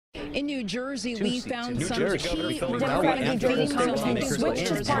In New Jersey, we found New some Jersey key Governor Phil Democratic Murphy New Jersey and switched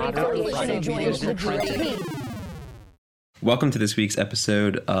his party affiliation and joined the GOP. Welcome to this week's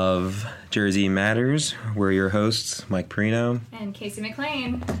episode of Jersey Matters. We're your hosts, Mike Perino and Casey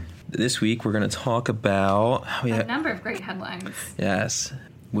McLean. This week we're going to talk about a number of great headlines. Yes.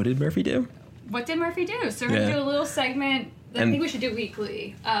 What did Murphy do? What did Murphy do? So we're going to do a little segment that I think we should do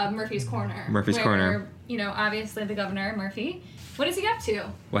weekly, Murphy's Corner. Murphy's Corner. You know, obviously the governor, Murphy. What is he up to?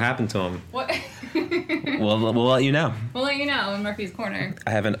 What happened to him? What? We'll let you know. We'll let you know in Murphy's Corner.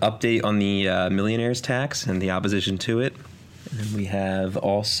 I have an update on the Millionaire's tax and the opposition to it. And we have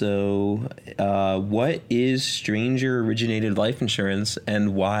also what is stranger-originated life insurance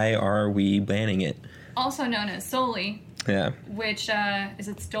and why are we banning it? Also known as STOLI. Yeah. Which, is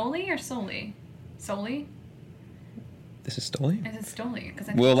it STOLI or SOLI? SOLI? This is STOLI? Is it STOLI?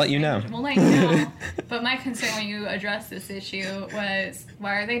 We'll let you know. We'll let you know. But my concern when you addressed this issue was,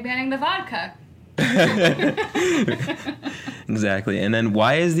 why are they banning the vodka? Exactly. And then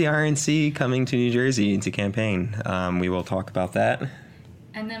why is the RNC coming to New Jersey to campaign? We will talk about that.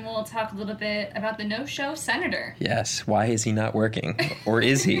 And then we'll talk a little bit about the no-show senator. Yes. Why is he not working? Or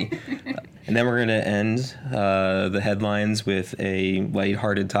is he? And then we're going to end the headlines with a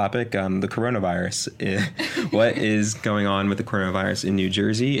lighthearted topic, the coronavirus. What is going on with the coronavirus in New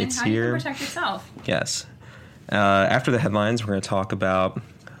Jersey? And it's how here. You can protect yourself. Yes. After the headlines, we're going to talk about...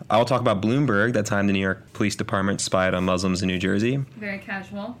 I'll talk about Bloomberg, that time the New York Police Department spied on Muslims in New Jersey. Very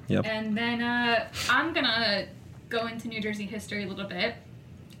casual. Yep. And then I'm going to go into New Jersey history a little bit,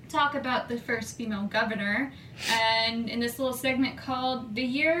 talk about the first female governor, and in this little segment called The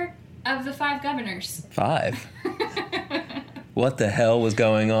Year of the Five Governors. 5? What the hell was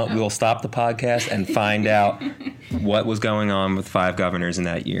going on? We'll stop the podcast and find out what was going on with 5 governors in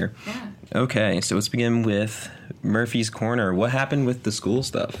that year. Yeah. Okay, so let's begin with Murphy's Corner. What happened with the school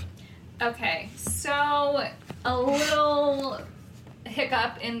stuff? Okay, so a little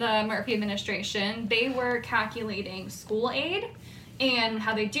hiccup in the Murphy administration. They were calculating school aid, and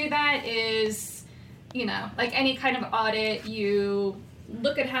how they do that is, you know, like any kind of audit, you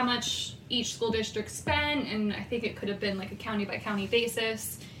look at how much each school district spent, and I think it could have been like a county by county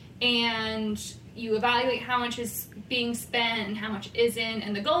basis, and you evaluate how much is being spent and how much isn't,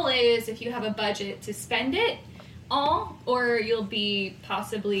 and the goal is if you have a budget to spend it all, or you'll be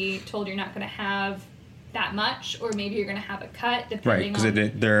possibly told you're not going to have that much, or maybe you're going to have a cut depending on...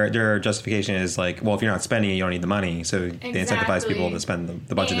 Right, because their justification is like, well, if you're not spending it, you don't need the money, so Exactly. they incentivize people to spend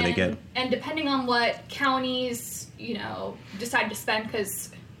the budget that they get. And depending on what counties, you know, decide to spend,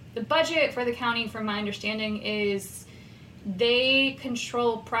 because the budget for the county, from my understanding, is they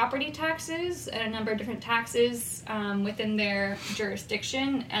control property taxes and a number of different taxes within their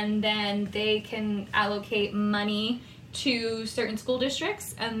jurisdiction, and then they can allocate money to certain school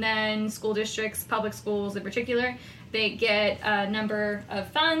districts, and then school districts, public schools in particular, they get a number of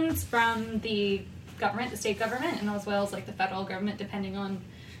funds from the government, the state government, and as well as like the federal government, depending on,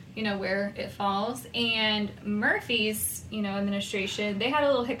 you know, where it falls. And Murphy's, you know, administration, they had a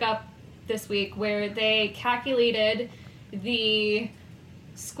little hiccup this week where they calculated the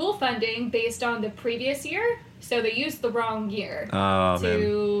school funding based on the previous year, so they used the wrong year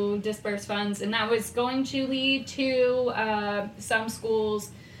to disperse funds, and that was going to lead to some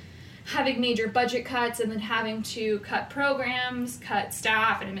schools having major budget cuts and then having to cut programs, cut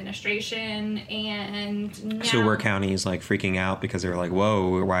staff and administration, and now, so were counties like freaking out because they were like,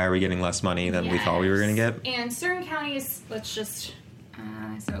 whoa, why are we getting less money than we thought we were going to get? And certain counties, let's just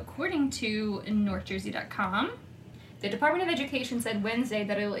so according to NorthJersey.com, the Department of Education said Wednesday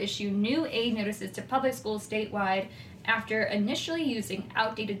that it will issue new aid notices to public schools statewide after initially using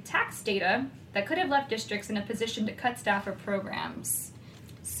outdated tax data that could have left districts in a position to cut staff or programs.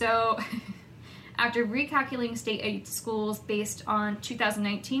 So, after recalculating state aid to schools based on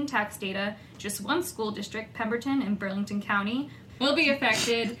 2019 tax data, just one school district, Pemberton in Burlington County, will be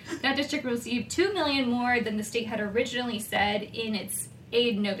affected. That district will receive $2 million more than the state had originally said in its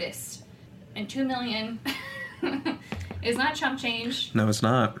aid notice. And $2 million... is not chump change. No, it's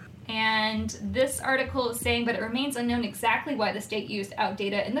not. And this article is saying, but it remains unknown exactly why the state used out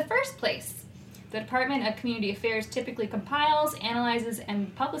data in the first place. The Department of Community Affairs typically compiles, analyzes,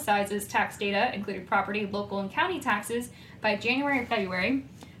 and publicizes tax data, including property, local, and county taxes, by January or February.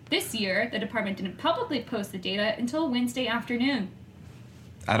 This year, the department didn't publicly post the data until Wednesday afternoon.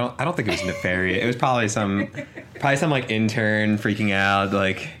 I don't think it was nefarious. It was probably some like intern freaking out,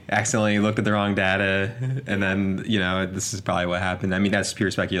 like accidentally looked at the wrong data, and then, you know, this is probably what happened. I mean, that's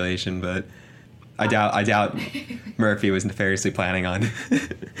pure speculation, but I doubt Murphy was nefariously planning on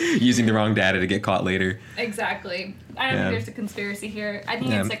using the wrong data to get caught later. Exactly. I don't think there's a conspiracy here. I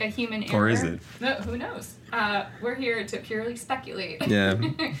think it's like a human error. Or is it? No, who knows? We're here to purely speculate. Yeah.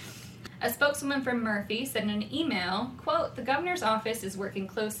 A spokeswoman from Murphy said in an email, quote, "The governor's office is working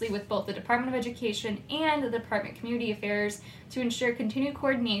closely with both the Department of Education and the Department of Community Affairs to ensure continued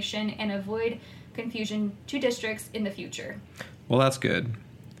coordination and avoid confusion to districts in the future." Well, that's good.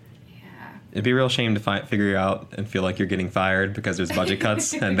 Yeah. It'd be a real shame to figure out and feel like you're getting fired because there's budget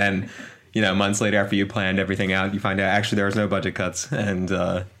cuts, and then, months later after you planned everything out, you find out actually there was no budget cuts, and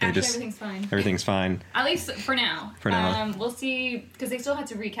everything's fine. Everything's fine. At least for now. For now. We'll see, because they still had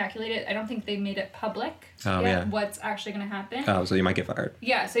to recalculate it. I don't think they made it public yet what's actually going to happen. Oh, so you might get fired.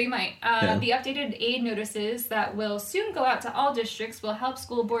 Yeah, so you might. The updated aid notices that will soon go out to all districts will help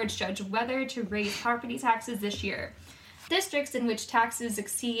school boards judge whether to raise property taxes this year. Districts in which taxes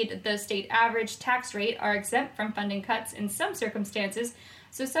exceed the state average tax rate are exempt from funding cuts in some circumstances,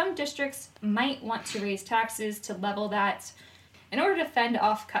 so some districts might want to raise taxes to level that in order to fend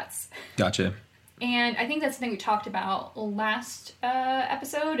off cuts. Gotcha. And I think that's something we talked about last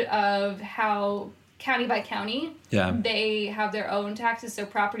episode of how county by county, they have their own taxes, so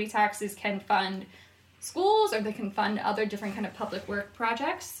property taxes can fund schools, or they can fund other different kind of public work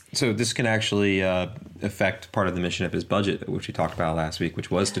projects. So this can actually affect part of the mission of his budget, which we talked about last week,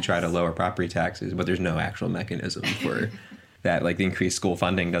 which was to try to lower property taxes, but there's no actual mechanism for that. Like the increased school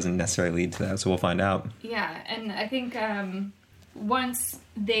funding doesn't necessarily lead to that, so we'll find out. Yeah, and I think once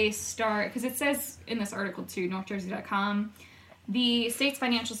they start, because it says in this article too, NorthJersey.com, the state's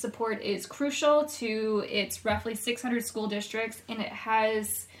financial support is crucial to its roughly 600 school districts, and it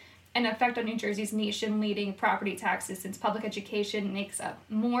has an effect on New Jersey's nation-leading property taxes, since public education makes up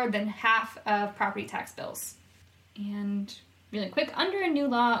more than half of property tax bills. And really quick, under a new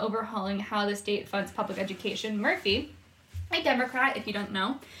law overhauling how the state funds public education, Murphy, a Democrat, if you don't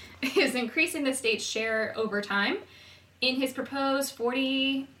know, is increasing the state's share over time. In his proposed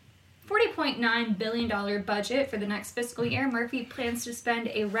 $40.9 billion budget for the next fiscal year, Murphy plans to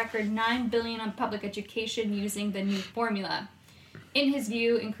spend a record $9 billion on public education using the new formula. In his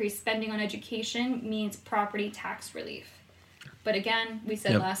view, increased spending on education means property tax relief. But again, we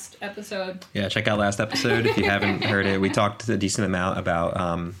said last episode. Yeah, check out last episode if you haven't heard it. We talked a decent amount about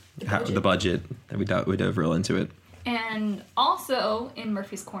the budget. We dove real into it. And also, in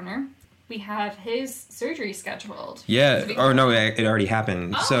Murphy's Corner, we have his surgery scheduled. Yeah. Oh, no, it already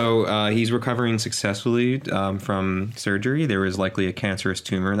happened. Oh. So he's recovering successfully from surgery. There was likely a cancerous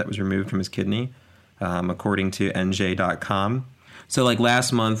tumor that was removed from his kidney, according to NJ.com. So like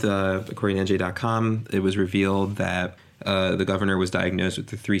last month, according to NJ.com, it was revealed that the governor was diagnosed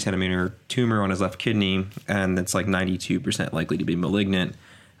with a 3-centimeter tumor on his left kidney, and it's like 92% likely to be malignant,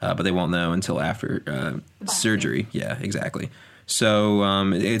 but they won't know until after surgery. Yeah, exactly.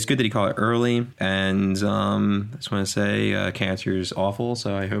 So it's good that he caught it early, and I just want to say cancer is awful,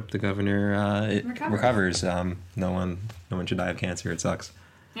 so I hope the governor recovers. No one should die of cancer. It sucks.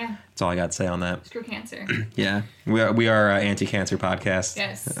 Yeah. That's all I got to say on that. Screw cancer. Yeah. We are an anti-cancer podcast.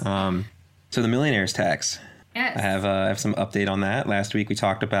 Yes. So the Millionaire's tax. Yes. I have some update on that. Last week we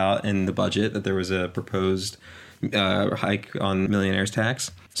talked about in the budget that there was a proposed hike on Millionaire's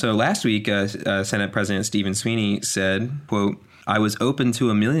tax. So last week, Senate President Stephen Sweeney said, quote, "I was open to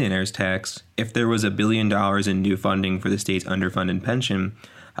a millionaire's tax if there was $1 billion in new funding for the state's underfunded pension.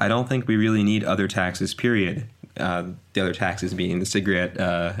 I don't think we really need other taxes, period." The other taxes being the cigarette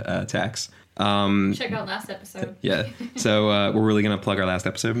tax. Check out last episode. Yeah. So we're really going to plug our last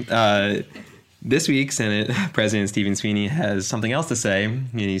episode. This week, Senate President Stephen Sweeney has something else to say. And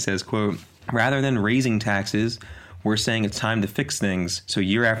he says, quote, "Rather than raising taxes, we're saying it's time to fix things, so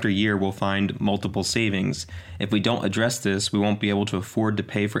year after year we'll find multiple savings. If we don't address this, we won't be able to afford to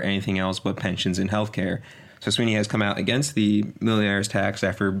pay for anything else but pensions and health care." So Sweeney has come out against the millionaire's tax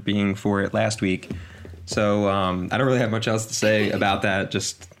after being for it last week. So I don't really have much else to say about that.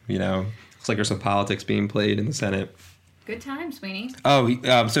 Just, looks like there's some politics being played in the Senate. Good time, Sweeney.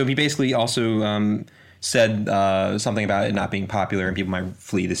 Oh, so he basically also said something about it not being popular and people might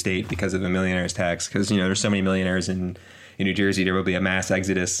flee the state because of the millionaire's tax. Because, there's so many millionaires in New Jersey, there will be a mass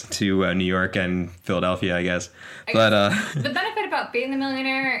exodus to New York and Philadelphia, I guess. But the benefit about being the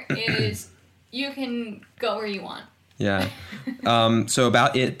millionaire is you can go where you want. Yeah. So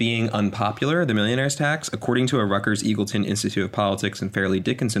about it being unpopular, the millionaire's tax, according to a Rutgers-Eagleton Institute of Politics and Fairleigh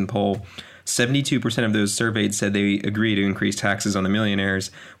Dickinson poll, 72% of those surveyed said they agree to increase taxes on the millionaires,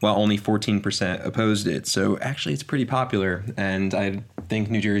 while only 14% opposed it. So actually it's pretty popular, and I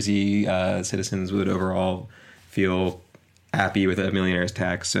think New Jersey citizens would overall feel happy with a millionaire's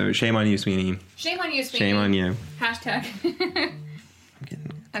tax. So shame on you, Sweeney. Shame on you, Sweeney. Shame on you. Hashtag.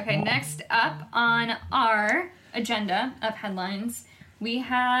 Okay, next up on our agenda of headlines, we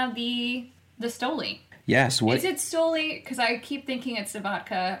have the STOLI. Yes. What is it STOLI? Because I keep thinking it's the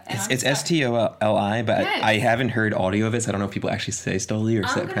vodka. It's STOLI, but yes. I haven't heard audio of it, so I don't know if people actually say STOLI or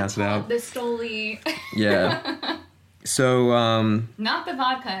pronounce it out. The STOLI. Yeah. So, not the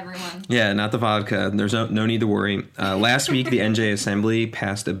vodka, everyone. Yeah, not the vodka. There's no need to worry. Last week, the NJ Assembly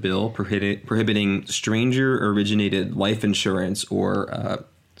passed a bill prohibiting stranger-originated life insurance, or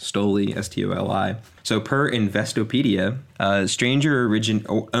STOLI, S-T-O-L-I. So per Investopedia,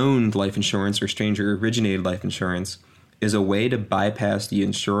 stranger-owned life insurance or stranger-originated life insurance is a way to bypass the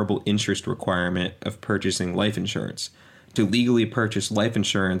insurable interest requirement of purchasing life insurance. To legally purchase life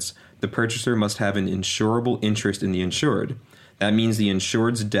insurance, the purchaser must have an insurable interest in the insured. That means the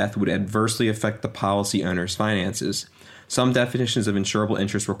insured's death would adversely affect the policy owner's finances. Some definitions of insurable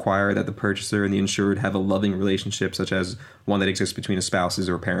interest require that the purchaser and the insured have a loving relationship, such as one that exists between a spouses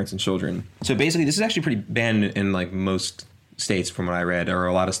or parents and children. So basically, this is actually pretty banned in like most states, from what I read, or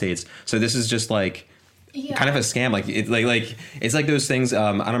a lot of states. So this is just like kind of a scam. Like it's like those things.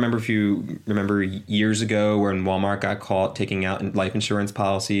 I don't remember if you remember years ago when Walmart got caught taking out life insurance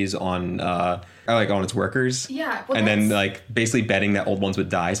policies on on its workers. Yeah, and then like basically betting that old ones would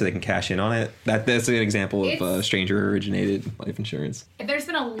die so they can cash in on it. That's an example of stranger originated life insurance. There's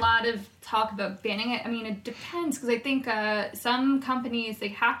been a lot of talk about banning it. I mean, it depends, because I think some companies, they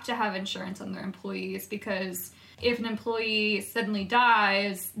have to have insurance on their employees, because if an employee suddenly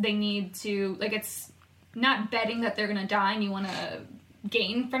dies, they need to, like, it's not betting that they're going to die and you want to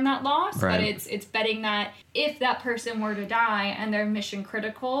gain from that loss, right. But it's betting that if that person were to die and they're mission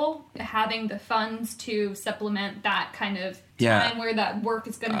critical, having the funds to supplement that kind of time where that work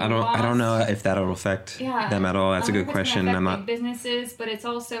is going to be lost. I don't know if that'll affect them at all. That's a good question. I'm not businesses, but it's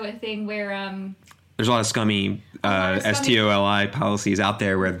also a thing where there's a lot of scummy STOLI policies out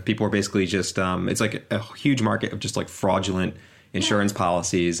there where people are basically just it's like a huge market of just like fraudulent insurance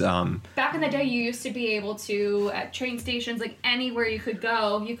policies. Back in the day, you used to be able to, at train stations, like anywhere you could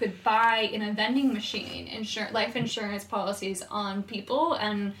go, you could buy in a vending machine life insurance policies on people.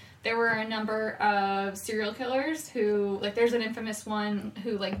 And there were a number of serial killers who, like, there's an infamous one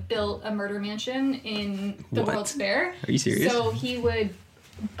who, like, built a murder mansion in the World's Fair. Are you serious? So he would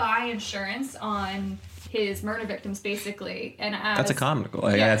buy insurance on his murder victims, basically, and that's economical.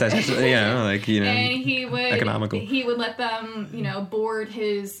 That's like, you know, and he would economical. He would let them, you know, board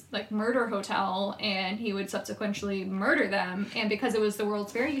his like murder hotel, and he would subsequently murder them. And because it was the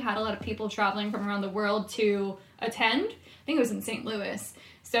World's Fair, you had a lot of people traveling from around the world to attend. I think it was in St. Louis.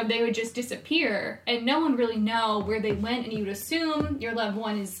 So they would just disappear, and no one really know where they went. And you would assume your loved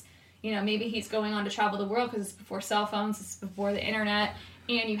one is, you know, maybe he's going on to travel the world, because it's before cell phones, it's before the internet.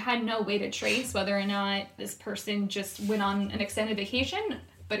 And you had no way to trace whether or not this person just went on an extended vacation,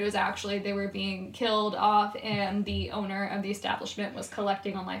 but it was actually they were being killed off, and the owner of the establishment was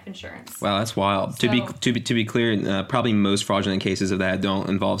collecting on life insurance. Wow, that's wild. So, to be clear, probably most fraudulent cases of that don't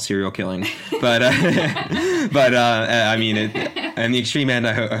involve serial killing, but I mean, in the extreme end,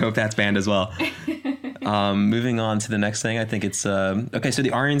 I hope that's banned as well. Moving on to the next thing, I think it's okay. So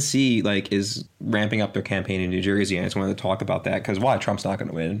the RNC is ramping up their campaign in New Jersey, and I just wanted to talk about that because Trump's not going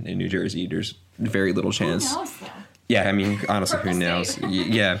to win in New Jersey. There's very little chance. Who knows, though? Yeah, I mean, honestly, who knows?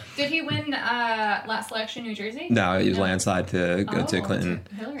 Yeah. Did he win last election in New Jersey? No, it was landslide to Clinton.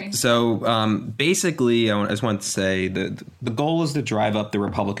 To Hillary. So basically, I just want to say that the goal is to drive up the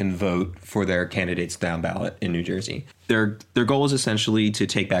Republican vote for their candidates down ballot in New Jersey. Their goal is essentially to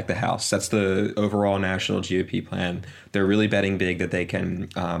take back the House. That's the overall national GOP plan. They're really betting big that they can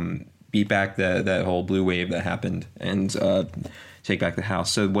beat back that whole blue wave that happened and take back the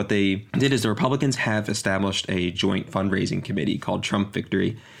House. So what they did is the Republicans have established a joint fundraising committee called Trump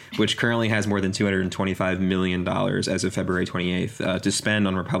Victory, which currently has more than $225 million as of February 28th to spend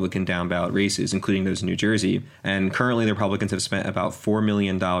on Republican down ballot races, including those in New Jersey. And currently the Republicans have spent about $4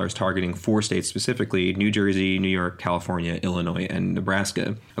 million targeting 4 states specifically: New Jersey, New York, California, Illinois, and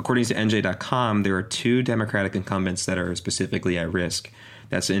Nebraska. According to NJ.com, there are 2 Democratic incumbents that are specifically at risk.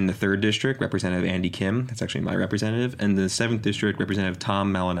 That's in the 3rd District, Representative Andy Kim. That's actually my representative. And the 7th District, Representative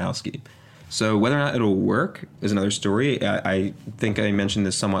Tom Malinowski. So whether or not it'll work is another story. I think I mentioned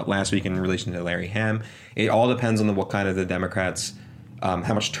this somewhat last week in relation to Larry Hamm. It all depends on what kind of the Democrats,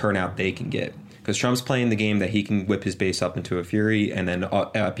 how much turnout they can get. Because Trump's playing the game that he can whip his base up into a fury, and then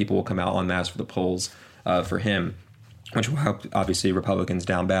people will come out en masse for the polls for him, which will help, obviously, Republicans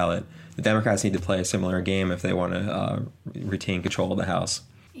down ballot. The Democrats need to play a similar game if they want to retain control of the House.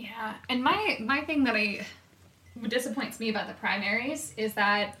 Yeah, and my thing that what disappoints me about the primaries is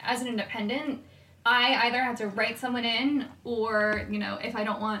that as an independent, I either have to write someone in, or, you know, if I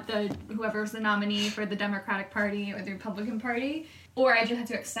don't want whoever's the nominee for the Democratic Party or the Republican Party, or I just have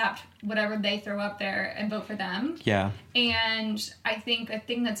to accept whatever they throw up there and vote for them. Yeah. And I think a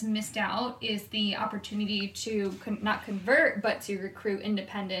thing that's missed out is the opportunity to not convert, but to recruit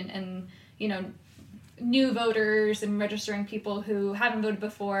independent and, you know, new voters and registering people who haven't voted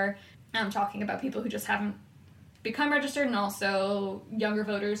before. I'm talking about people who just haven't become registered, and also younger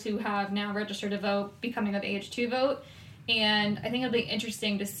voters who have now registered to vote, becoming of age to vote. And I think it'll be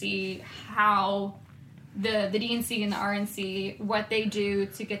interesting to see how the DNC and the RNC, what they do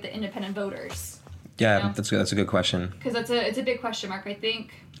to get the independent voters. Yeah, you know? that's a good question. Because it's a big question mark.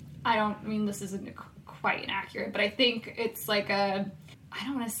 I mean, this isn't quite inaccurate, but I think it's like I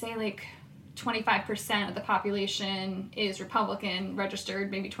don't want to say like 25% of the population is Republican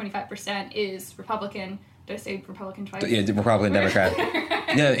registered, maybe 25% is Republican. Did I say Republican twice? Yeah, Republican, Democrat.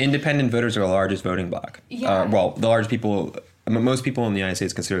 Yeah, independent voters are the largest voting bloc. Yeah. Well, the largest people, most people in the United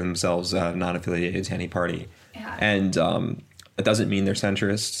States consider themselves non-affiliated to any party. Yeah. And it doesn't mean they're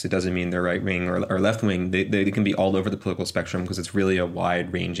centrists. It doesn't mean they're right-wing or left-wing. They can be all over the political spectrum because it's really a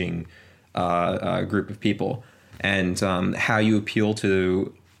wide-ranging group of people. And how you appeal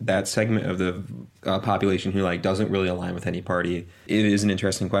to that segment of the population who doesn't really align with any party, it is an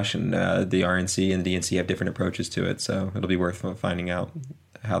interesting question. The RNC and the DNC have different approaches to it, so it'll be worth finding out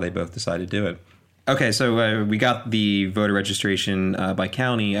how they both decide to do it. Okay, so we got the voter registration by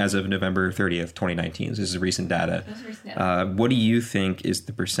county as of November 30th, 2019. So this is recent data. What do you think is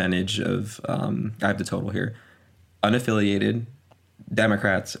the percentage of, I have the total here, unaffiliated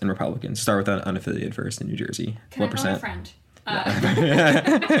Democrats and Republicans? Start with unaffiliated first in New Jersey. Can what I percent? a friend?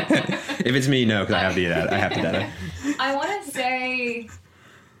 If it's me, no, because I have the data. I want to say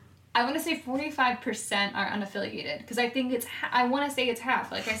 45% are unaffiliated, because I think I want to say it's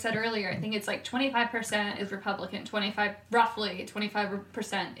half. Like I said earlier, I think it's like 25% is Republican, roughly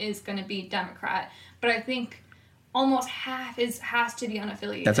 25% is going to be Democrat. But I think almost half has to be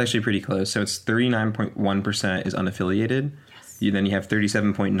unaffiliated. That's actually pretty close. So it's 39.1% is unaffiliated. Yes. Then you have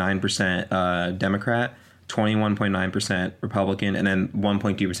 37.9% Democrat, 21.9% Republican, and then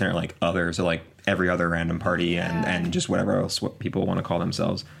 1.2% are like others, so like every other random party and just whatever else what people want to call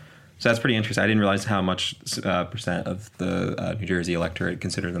themselves. So that's pretty interesting. I didn't realize how much percent of the New Jersey electorate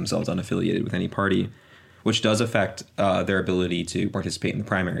consider themselves unaffiliated with any party, which does affect their ability to participate in the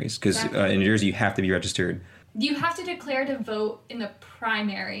primaries. Because in New Jersey, you have to be registered. You have to declare to vote in the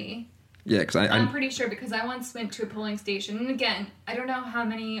primary. Yeah, because I'm pretty sure, because I once went to a polling station. And again, I don't know how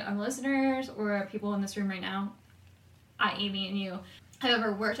many listeners or people in this room right now, i.e. me and you, have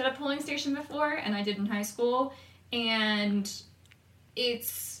ever worked at a polling station before, and I did in high school. And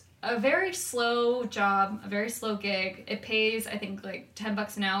it's a very slow job, a very slow gig. It pays, I think, like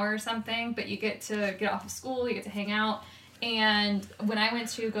 $10 an hour or something, but you get to get off of school, you get to hang out. And when I went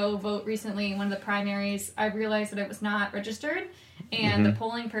to go vote recently in one of the primaries, I realized that I was not registered. And the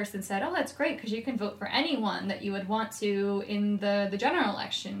polling person said, "Oh, that's great, because you can vote for anyone that you would want to in the general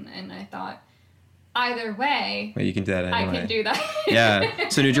election." And I thought, either way, well, you can do that anyway. I can do that. Yeah.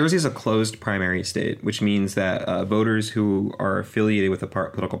 So New Jersey is a closed primary state, which means that voters who are affiliated with a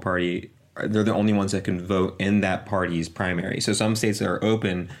political party, they're the only ones that can vote in that party's primary. So some states that are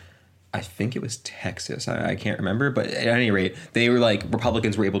open, I think it was Texas, I can't remember, but at any rate, they were like,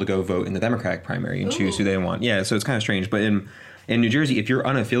 Republicans were able to go vote in the Democratic primary and choose who they want. Yeah, so it's kind of strange. But in New Jersey, if you're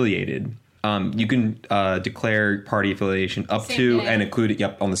unaffiliated, you can declare party affiliation up same to day. and include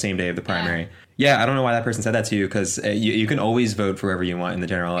it on the same day of the primary. Yeah, I don't know why that person said that to you, because you can always vote for whoever you want in the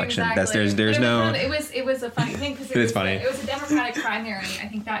general election. Exactly. There's no. It was a funny thing, because It is funny. It was a Democratic primary, I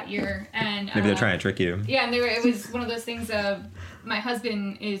think, that year, and Maybe they're trying to trick you. Yeah, and it was one of those things of, my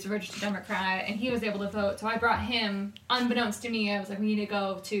husband is a registered Democrat, and he was able to vote, so I brought him, unbeknownst to me. I was like, we need to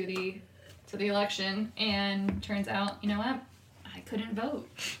go to the election, and turns out, you know what, I couldn't vote,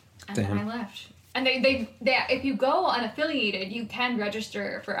 and then I left. And they if you go unaffiliated, you can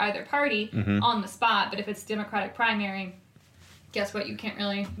register for either party on the spot, but if it's Democratic primary, guess what? You can't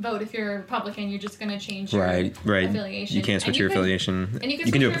really vote if you're a Republican. You're just going to change your affiliation. You can't switch your affiliation. And you can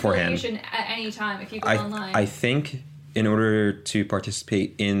do switch it beforehand. Affiliation at any time if you go online. I think in order to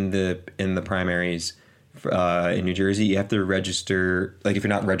participate in the primaries in New Jersey, you have to register. Like, if you're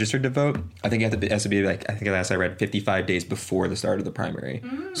not registered to vote, I think it has to be like, I think last I read, 55 days before the start of the primary.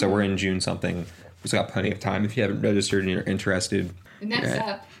 So we're in June something. We've got plenty of time if you haven't registered and you're interested. Next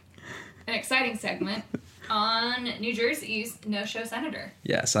up, an exciting segment on New Jersey's no-show senator.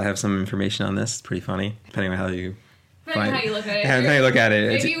 Yes, I have some information on this. It's pretty funny, depending on how you Depending on how you look at it. Depending on how you look at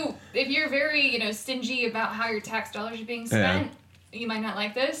it. if you're very, stingy about how your tax dollars are being spent, you might not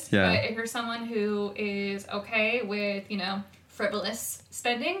like this. Yeah. But if you're someone who is okay with, frivolous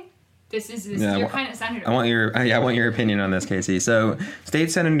spending, this is your kind of senator. I want your opinion on this, Casey. So, State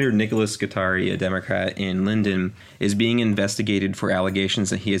Senator Nicholas Guattari, a Democrat in Linden, is being investigated for allegations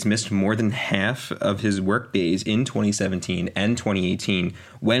that he has missed more than half of his work days in 2017 and 2018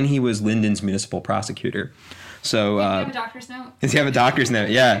 when he was Linden's municipal prosecutor. So, Does he have a doctor's note? Does he have a doctor's note?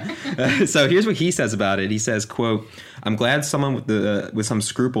 Yeah. So here's what he says about it. He says, quote, "I'm glad someone with some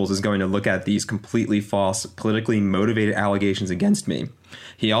scruples is going to look at these completely false, politically motivated allegations against me."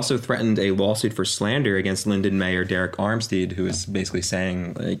 He also threatened a lawsuit for slander against Linden Mayor Derek Armstead, who is basically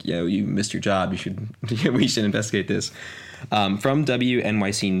saying, like, you missed your job. We should investigate this. From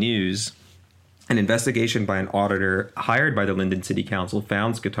WNYC News, an investigation by an auditor hired by the Linden City Council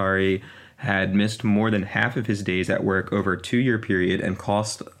found Guattari had missed more than half of his days at work over a 2-year period, and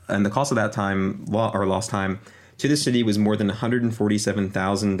the cost of that time lost time to the city was more than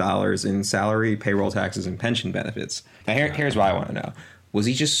 $147,000 in salary, payroll taxes, and pension benefits. Now, here's what I want to know. Was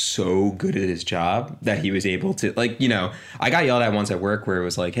he just so good at his job that he was able to, I got yelled at once at work where it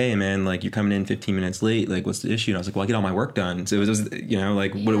was like, "Hey, man, you're coming in 15 minutes late. What's the issue?" And I was like, "Well, I get all my work done." So it was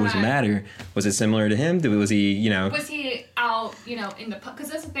what was the matter? Was it similar to him? Was he, Was he out, in the, because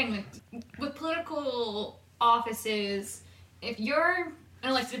that's the thing with political offices, if you're an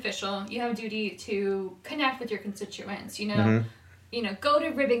elected official, you have a duty to connect with your constituents, go to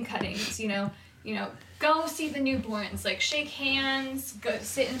ribbon cuttings, go see the newborns, shake hands, go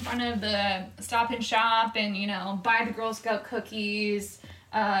sit in front of the Stop and Shop and, buy the Girl Scout cookies,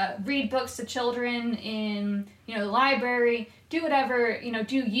 read books to children in, the library, do whatever,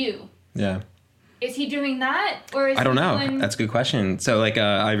 do you. Yeah. Is he doing that? Or is I don't he know. doing... That's a good question. So,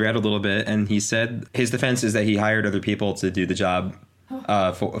 I read a little bit, and he said his defense is that he hired other people to do the job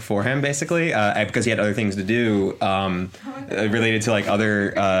for him, basically, because he had other things to do related to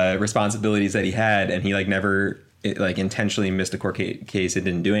other responsibilities that he had, and he never intentionally missed a court case and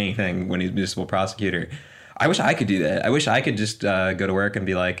didn't do anything when he was municipal prosecutor. I wish I could do that. I wish I could just go to work and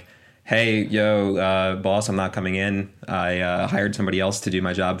be like, "Hey, boss, I'm not coming in. I hired somebody else to do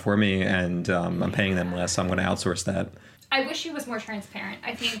my job for me, and I'm paying them less, so I'm going to outsource that." I wish he was more transparent.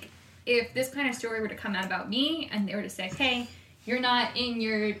 I think if this kind of story were to come out about me and they were to say, "Hey, you're not in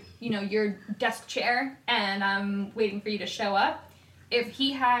your desk chair and I'm waiting for you to show up," if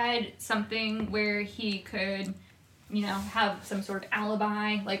he had something where he could, have some sort of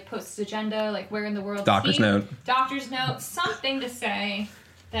alibi, post his agenda, where in the world... Doctor's note, something to say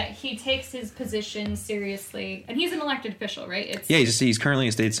that he takes his position seriously. And he's an elected official, right? He's currently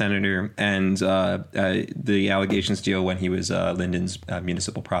a state senator, and the allegations deal when he was Linden's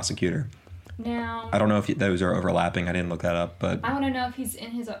municipal prosecutor. Now, I don't know if those are overlapping. I didn't look that up, but I want to know if he's in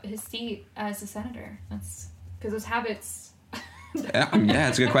his seat as a senator. That's because those habits. Yeah,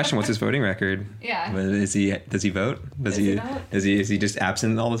 it's a good question. What's his voting record? Yeah. Does he vote? Does he vote? Is he just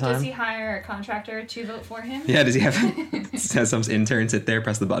absent all the time? Does he hire a contractor to vote for him? Yeah. Does he has some intern sit there,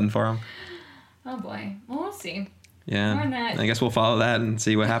 press the button for him? Oh boy. Well, we'll see. Yeah. More on that. I guess we'll follow that and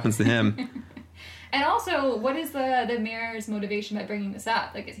see what happens to him. And also, what is the mayor's motivation by bringing this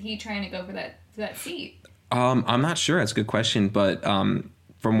up? Is he trying to go for that seat? I'm not sure. That's a good question, but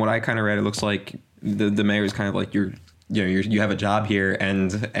from what I kind of read, it looks like the mayor is kind of like you have a job here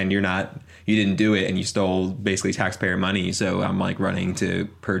and you didn't do it and you stole basically taxpayer money. So I'm running to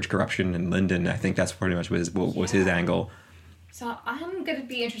purge corruption in Linden. I think that's pretty much what was his angle. So I'm going to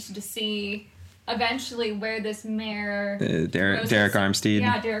be interested to see eventually where this mayor Derek Armstead.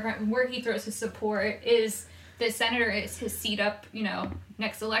 Yeah, where he throws his support. Is the senator is his seat up,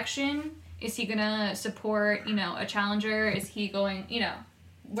 next election? Is he gonna support, a challenger? Is he going,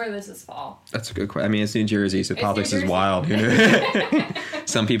 where does this fall? That's a good question. I mean, it's New Jersey, so politics is wild.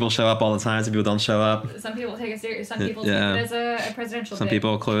 Some people show up all the time. Some people don't show up. Some people take it serious. Some people take it as a presidential Some bid.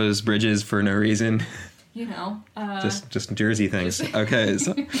 people close bridges for no reason. Just Jersey things. Okay,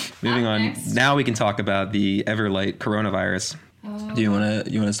 so moving on. Next. Now we can talk about the ever light coronavirus. Do you want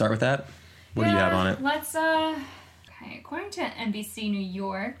to start with that? What do you have on it? Let's okay, according to NBC New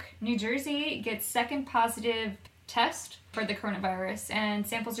York, New Jersey gets second positive test for the coronavirus, and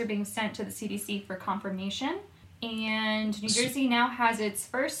samples are being sent to the CDC for confirmation. And New Jersey now has its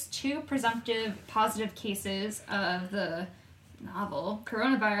first 2 presumptive positive cases of the novel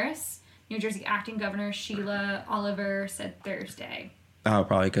coronavirus. New Jersey acting governor Sheila Oliver said Thursday. Oh,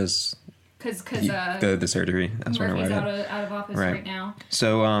 probably because the surgery. That's Murphy's out of office right now.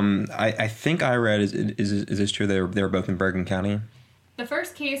 So I think I read is this true? They were both in Bergen County. The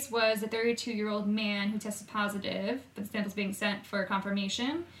first case was a 32-year-old man who tested positive, but the sample's being sent for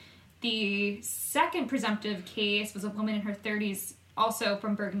confirmation. The second presumptive case was a woman in her 30s, also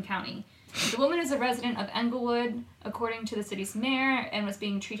from Bergen County. The woman is a resident of Englewood, according to the city's mayor, and was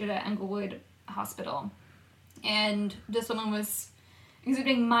being treated at Englewood Hospital. And this woman was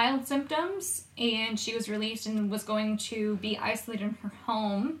exhibiting mild symptoms, and she was released and was going to be isolated in her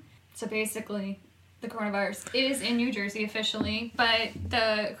home. So basically, the coronavirus is in New Jersey officially, but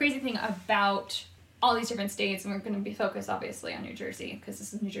the crazy thing about all these different states, and we're going to be focused obviously on New Jersey because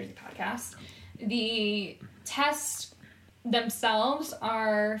this is a New Jersey podcast, the tests themselves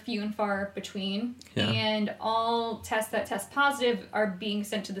are few and far between, and all tests that test positive are being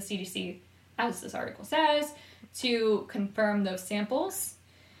sent to the CDC, as this article says, to confirm those samples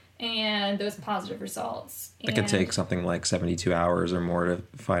and those positive results. It could take something like 72 hours or more to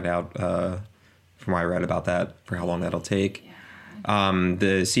find out, from what I read about that, for how long that'll take.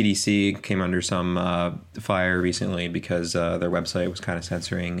 The CDC came under some fire recently because their website was kind of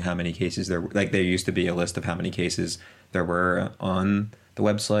censoring how many cases there were. Like, there used to be a list of how many cases there were on the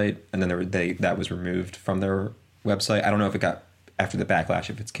website, and then that was removed from their website. I don't know if it got, after the backlash,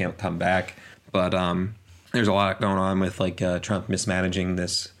 if it's can't come back, but there's a lot going on with Trump mismanaging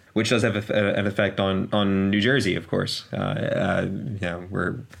this, which does have an effect on New Jersey, of course.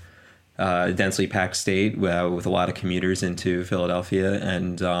 We're a densely packed state with a lot of commuters into Philadelphia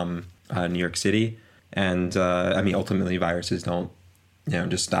and New York City. And ultimately viruses don't,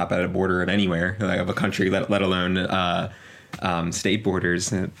 just stop at a border of anywhere, of a country, let alone state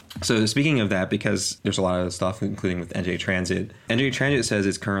borders. So speaking of that, because there's a lot of stuff, including with NJ Transit. NJ Transit says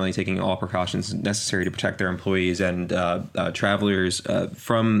it's currently taking all precautions necessary to protect their employees and travelers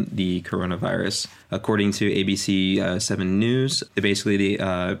from the coronavirus. According to ABC 7 News, basically the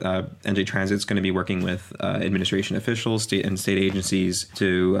NJ Transit is going to be working with administration officials, state agencies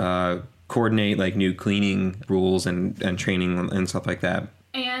to coordinate new cleaning rules and training and stuff like that.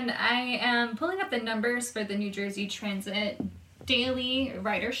 And I am pulling up the numbers for the New Jersey Transit daily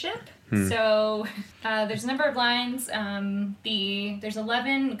ridership. So there's a number of lines. There's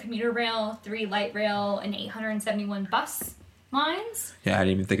 11 commuter rail, 3 light rail, and 871 bus lines. Yeah, I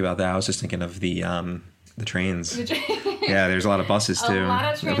didn't even think about that. I was just thinking of the trains. Yeah, there's a lot of buses too, a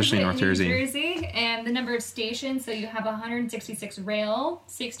lot of transit especially in North Jersey. New Jersey. And the number of stations, so you have 166 rail,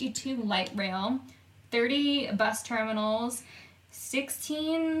 62 light rail, 30 bus terminals,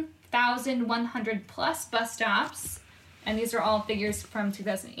 16,100 plus bus stops, and these are all figures from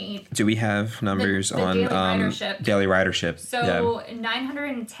 2008. Do we have numbers the on daily ridership? So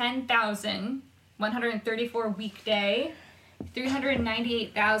 910,134 weekday,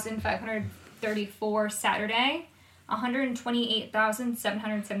 398,534 Saturday,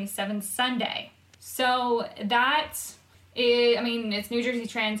 128,777 Sunday. So that is, it's New Jersey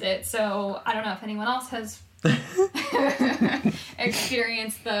Transit, so I don't know if anyone else has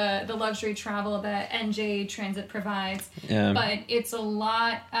experience the luxury travel that NJ Transit provides, but it's a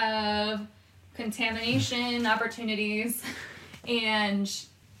lot of contamination opportunities, and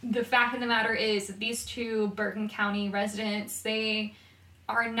the fact of the matter is that these two Bergen County residents, they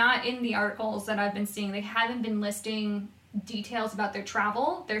are not in the articles that I've been seeing. They haven't been listing details about their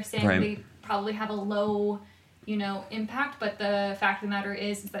travel. They're saying they probably have a low impact, but the fact of the matter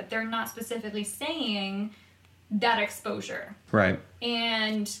is that they're not specifically saying that exposure. Right.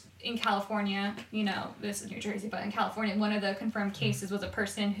 And in California, this is New Jersey, but in California, one of the confirmed cases was a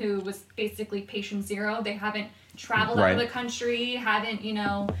person who was basically patient zero. They haven't traveled out of the country, haven't,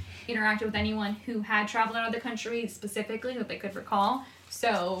 interacted with anyone who had traveled out of the country specifically that they could recall.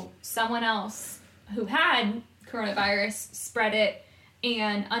 So someone else who had coronavirus spread it,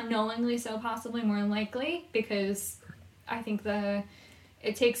 and unknowingly so, possibly more than likely, because I think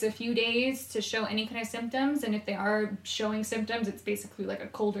it takes a few days to show any kind of symptoms, and if they are showing symptoms, it's basically like a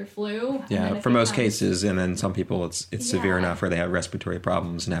cold or flu. Yeah, for most cases, and then some people it's severe enough where they have respiratory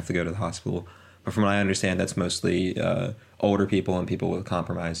problems and have to go to the hospital. But from what I understand, that's mostly older people and people with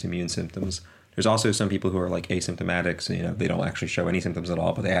compromised immune symptoms. There's also some people who are asymptomatic, so they don't actually show any symptoms at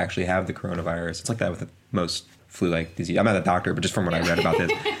all, but they actually have the coronavirus. It's like that with most flu-like disease. I'm not a doctor, but just from what I read about this.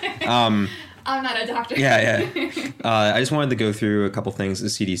 I'm not a doctor. Yeah. I just wanted to go through a couple things the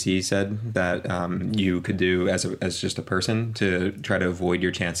CDC said that you could do as just a person to try to avoid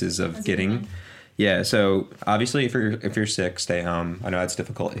your chances of getting. Yeah, so obviously if you're sick, stay home. I know it's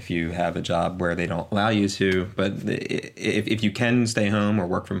difficult if you have a job where they don't allow you to, but if you can stay home or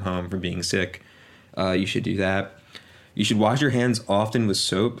work from home for being sick, you should do that. You should wash your hands often with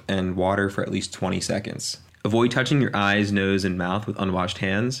soap and water for at least 20 seconds. Avoid touching your eyes, nose, and mouth with unwashed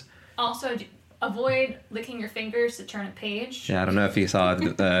hands. Also, avoid licking your fingers to turn a page. Yeah, I don't know if you saw, I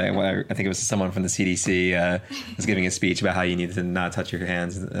think it was someone from the CDC was giving a speech about how you needed to not touch your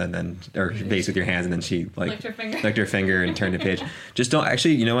hands and then, or face with your hands, and then she licked her finger and turned a page. Just don't,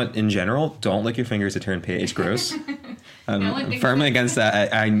 actually, you know what, in general, don't lick your fingers to turn page. Gross. Firmly against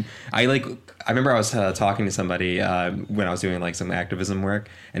that. I remember I was talking to somebody when I was doing like some activism work,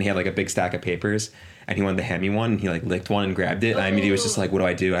 and he had like a big stack of papers, and he wanted to hand me one, and he like licked one and grabbed it, and I immediately was just like, what do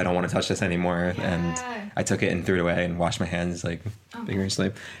I do? I don't want to touch this anymore. Yeah. And I took it and threw it away and washed my hands like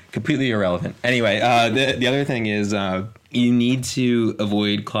vigorously. Completely irrelevant. Anyway, the other thing is you need to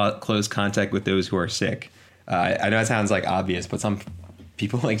avoid close contact with those who are sick. I know it sounds like obvious, but some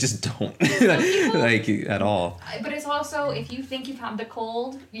people like just don't like at all. But it's also, if you think you've had the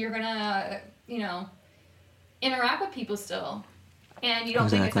cold, you're gonna, interact with people still. And you don't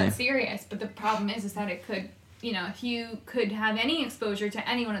think it's that serious, but the problem is that it could, if you could have any exposure to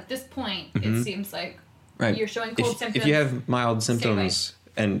anyone at this point, it seems like you're showing cold symptoms. If you have mild symptoms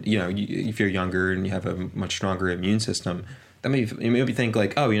and, if you're younger and you have a much stronger immune system, that maybe think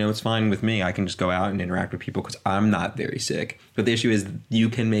like, oh, it's fine with me. I can just go out and interact with people because I'm not very sick. But the issue is you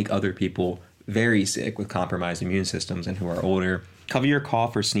can make other people very sick with compromised immune systems and who are older. Cover your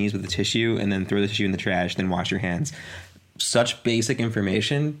cough or sneeze with a tissue and then throw the tissue in the trash, then wash your hands. Such basic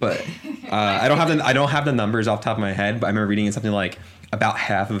information, but I don't have the numbers off the top of my head, but I remember reading in something like about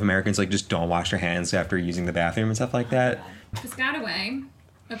half of Americans like just don't wash their hands after using the bathroom and stuff like that. Piscataway,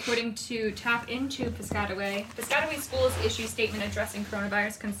 according to Tap Into Piscataway schools issue statement addressing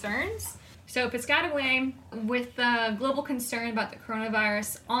coronavirus concerns. So Piscataway, with the global concern about the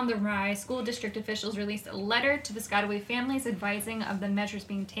coronavirus on the rise, school district officials released a letter to Piscataway families advising of the measures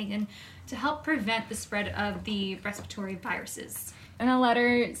being taken to help prevent the spread of the respiratory viruses. In a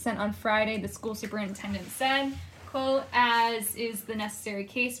letter sent on Friday, the school superintendent said, quote, as is the necessary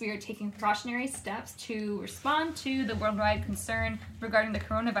case, we are taking precautionary steps to respond to the worldwide concern regarding the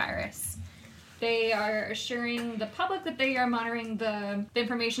coronavirus. They are assuring the public that they are monitoring the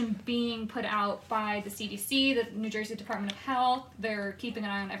information being put out by the CDC, the New Jersey Department of Health. They're keeping an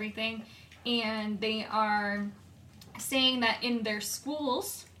eye on everything. And they are saying that in their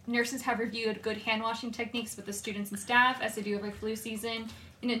schools, nurses have reviewed good hand washing techniques with the students and staff as they do every flu season.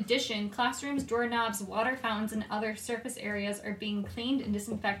 In addition, classrooms, doorknobs, water fountains, and other surface areas are being cleaned and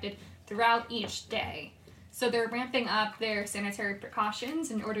disinfected throughout each day. So they're ramping up their sanitary precautions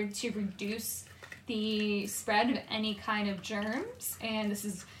in order to reduce the spread of any kind of germs. And this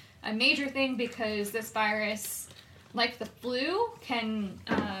is a major thing because this virus, like the flu, can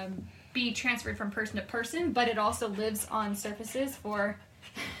be transferred from person to person, but it also lives on surfaces for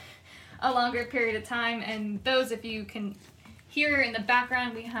a longer period of time. And those, if you can hear in the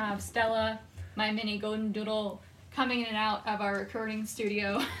background, we have Stella, my mini golden doodle, coming in and out of our recording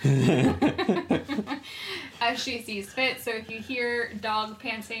studio as she sees fit. So if you hear dog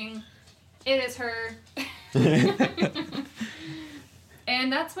panting, it is her.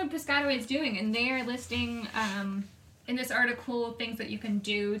 And that's what Piscataway is doing. And they are listing in this article things that you can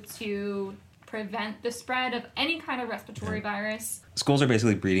do to prevent the spread of any kind of respiratory virus. Schools are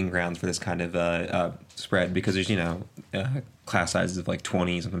basically breeding grounds for this kind of spread because there's, class sizes of like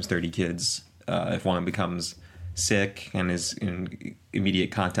 20, sometimes 30 kids. If one becomes sick and is in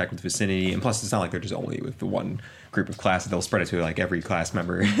immediate contact with the vicinity, and plus it's not like they're just only with the one group of class, they'll spread it to like every class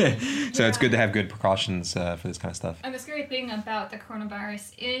member. So it's good to have good precautions for this kind of stuff. And the scary thing about the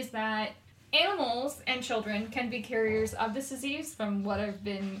coronavirus is that animals and children can be carriers of this disease, from what I've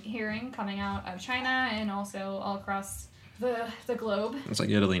been hearing coming out of China and also all across the globe. It's like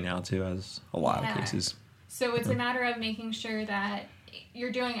Italy now too has a lot of cases. So it's a matter of making sure that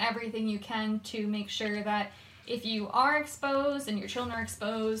you're doing everything you can to make sure that if you are exposed and your children are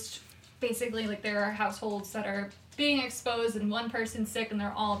exposed, basically like there are households that are being exposed and one person's sick and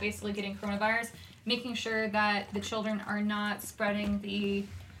they're all basically getting coronavirus, making sure that the children are not spreading the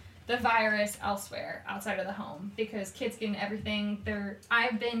virus elsewhere outside of the home, because kids getting everything.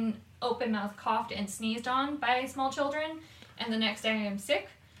 I've been open mouth coughed and sneezed on by small children, and the next day I am sick.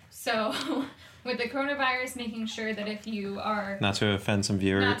 So with the coronavirus, making sure that if you are... Not to offend some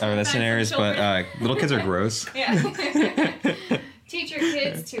viewers or listeners, but little kids are gross. Yeah. Teach your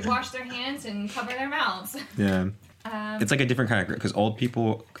kids to wash their hands and cover their mouths. Yeah. It's like a different kind of gross, because old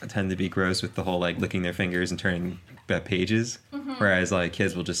people tend to be gross with the whole like licking their fingers and turning pages, whereas like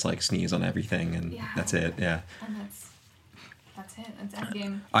kids will just like sneeze on everything and that's it. Yeah. And that's it. That's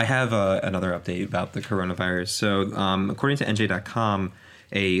endgame. I have another update about the coronavirus. So according to NJ.com,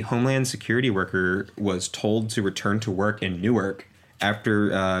 a Homeland Security worker was told to return to work in Newark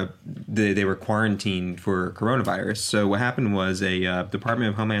after they were quarantined for coronavirus. So what happened was a Department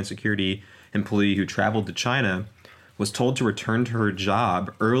of Homeland Security employee who traveled to China, was told to return to her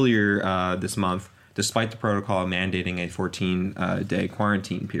job earlier this month, despite the protocol mandating a 14-day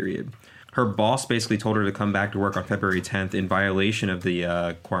quarantine period. Her boss basically told her to come back to work on February 10th in violation of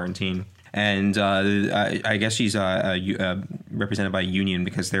the quarantine. And I guess she's represented by a union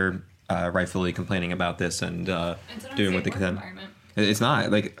because they're rightfully complaining about this and doing what they can. It's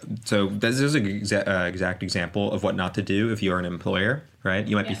not so. This is an exact example of what not to do if you are an employer, right?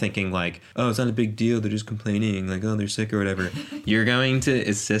 You might be thinking oh, it's not a big deal. They're just complaining, oh, they're sick or whatever. You're going to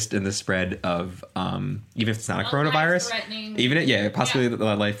assist in the spread of, even if it's not a coronavirus, possibly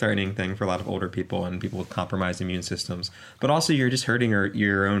a life-threatening thing for a lot of older people and people with compromised immune systems. But also, you're just hurting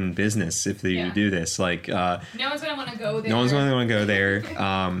your own business if you do this. No one's going to want to go there. No one's going to want to go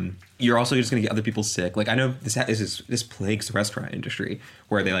there. You're also just going to get other people sick. I know this plagues the restaurant industry,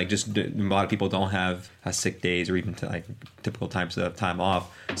 where they a lot of people don't have sick days or even typical types of time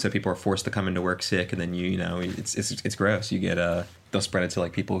off. So people are forced to come into work sick, and then it's gross. You get they'll spread it to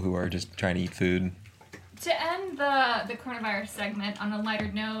people who are just trying to eat food. To end the coronavirus segment on a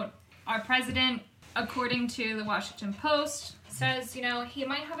lighter note, our president, according to the Washington Post, says he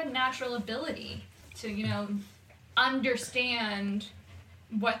might have a natural ability to understand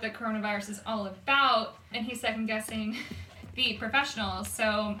what the coronavirus is all about, and he's second-guessing the professionals.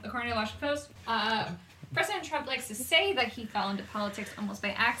 So, according to the Washington Post, President Trump likes to say that he fell into politics almost by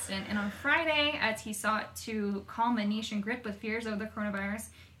accident, and on Friday, as he sought to calm a nation gripped with fears of the coronavirus,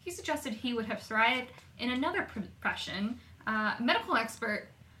 he suggested he would have thrived in another profession. Medical expert.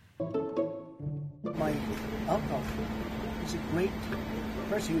 My uncle was a great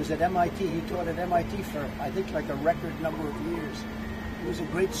person. He was at MIT. He taught at MIT for, I think, a record number of years. He was a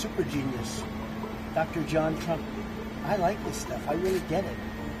great super genius, Dr. John Trump. I like this stuff. I really get it.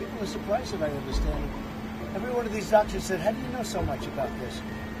 People are surprised that I understand it. Every one of these doctors said, how do you know so much about this?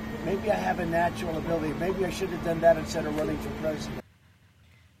 Maybe I have a natural ability. Maybe I should have done that instead of running for president.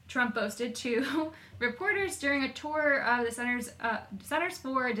 Trump boasted to reporters during a tour of the Centers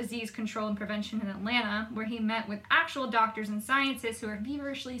for Disease Control and Prevention in Atlanta, where he met with actual doctors and scientists who are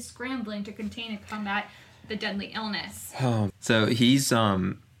feverishly scrambling to contain and combat the deadly illness. So he's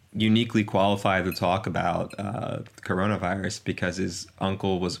uniquely qualified to talk about coronavirus because his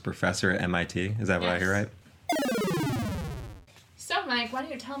uncle was a professor at MIT. Is that what I hear right? So, Mike, why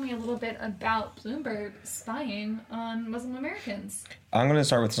don't you tell me a little bit about Bloomberg spying on Muslim Americans? I'm going to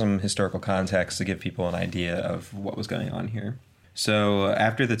start with some historical context to give people an idea of what was going on here. So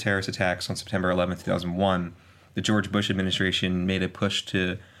after the terrorist attacks on September 11, 2001, the George Bush administration made a push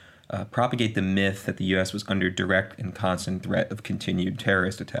to propagate the myth that the U.S. was under direct and constant threat of continued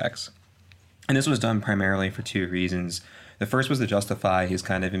terrorist attacks. And this was done primarily for two reasons. The first was to justify his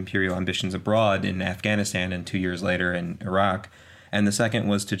kind of imperial ambitions abroad in Afghanistan and 2 years later in Iraq. And the second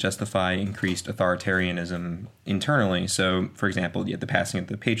was to justify increased authoritarianism internally. So, for example, you had the passing of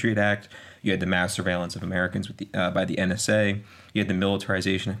the Patriot Act, you had the mass surveillance of Americans by the NSA, you had the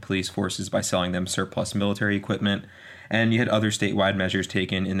militarization of police forces by selling them surplus military equipment, and you had other statewide measures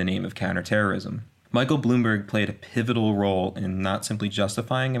taken in the name of counterterrorism. Michael Bloomberg played a pivotal role in not simply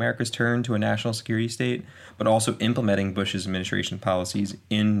justifying America's turn to a national security state, but also implementing Bush's administration policies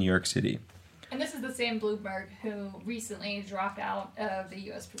in New York City. And this is the same Bloomberg who recently dropped out of the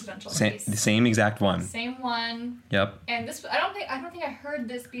U.S. presidential race. The same exact one. Same one. Yep. And this, I don't think I heard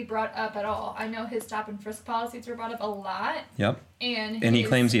this be brought up at all. I know his stop and frisk policies were brought up a lot. Yep. And he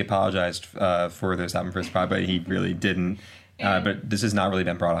claims he apologized for those stop and frisk, but he really didn't. But this has not really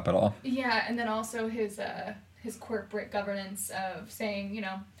been brought up at all. Yeah, and then also his corporate governance of saying,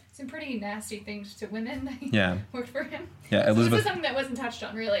 some pretty nasty things to women that worked for him. Yeah, so this is something that wasn't touched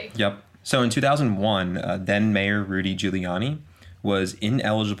on, really. Yep. So in 2001, then Mayor Rudy Giuliani was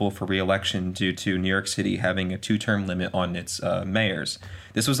ineligible for re-election due to New York City having a 2-term limit on its mayors.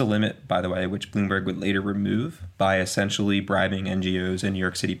 This was a limit, by the way, which Bloomberg would later remove by essentially bribing NGOs and New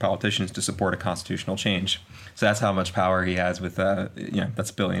York City politicians to support a constitutional change. So that's how much power he has with, that's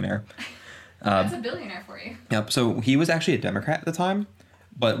a billionaire. That's a billionaire for you. Yep. So he was actually a Democrat at the time,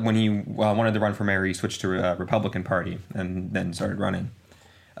 but when he wanted to run for mayor, he switched to a Republican Party and then started running.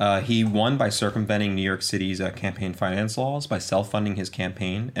 He won by circumventing New York City's campaign finance laws by self-funding his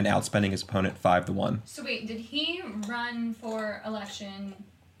campaign and outspending his opponent 5-1. So wait, did he run for election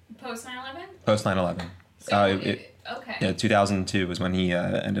post 9/11? Post 9/11. So okay. Yeah, 2002 was when he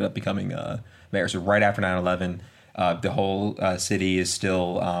ended up becoming mayor. So right after 9/11, the whole city is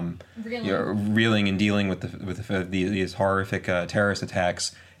still reeling and dealing with these horrific terrorist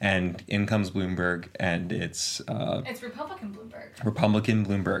attacks. And in comes Bloomberg, and it's Republican Bloomberg. Republican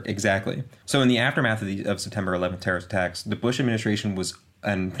Bloomberg, exactly. So in the aftermath of September 11th terrorist attacks, the Bush administration was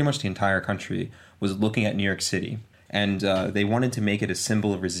and pretty much the entire country was looking at New York City. And they wanted to make it a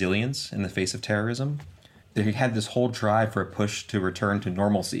symbol of resilience in the face of terrorism. They had this whole drive for a push to return to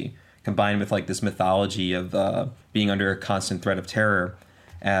normalcy, combined with like this mythology of being under a constant threat of terror.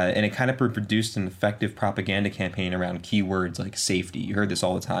 And it kind of produced an effective propaganda campaign around keywords like safety. You heard this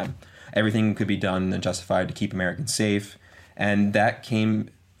all the time. Everything could be done and justified to keep Americans safe. And that came,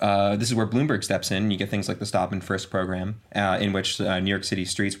 this is where Bloomberg steps in. You get things like the Stop and Frisk program, in which New York City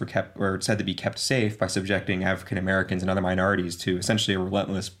streets were said to be kept safe by subjecting African Americans and other minorities to essentially a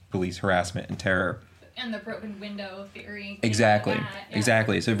relentless police harassment and terror. And the broken window theory. Exactly. Yeah.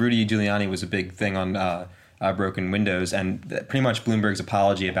 Exactly. So Rudy Giuliani was a big thing on broken windows, and pretty much Bloomberg's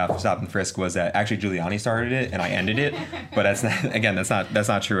apology about Stop and Frisk was that actually Giuliani started it and I ended it, but that's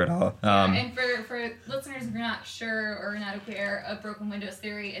not true at all. And for listeners who are not sure or not aware of broken windows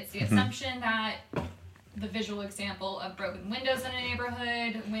theory, it's the assumption that the visual example of broken windows in a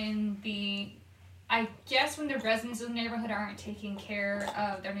neighborhood when the residents of the neighborhood aren't taking care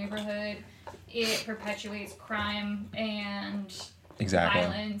of their neighborhood, it perpetuates crime and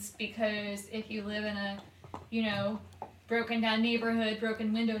violence, because if you live in a broken down neighborhood,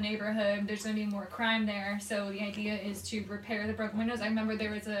 broken window neighborhood, there's going to be more crime there. So the idea is to repair the broken windows. I remember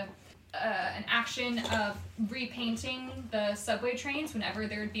there was an action of repainting the subway trains whenever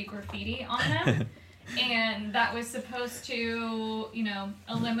there would be graffiti on them. And that was supposed to,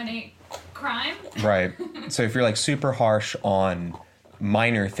 eliminate crime. Right. So if you're like super harsh on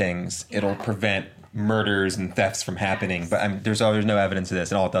minor things, it'll prevent murders and thefts from happening. But there's no evidence of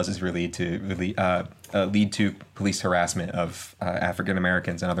this, and all it does is lead to police harassment of African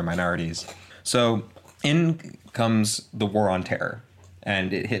Americans and other minorities. So in comes the war on terror,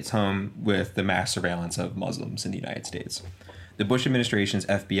 and it hits home with the mass surveillance of Muslims in the United States. The Bush administration's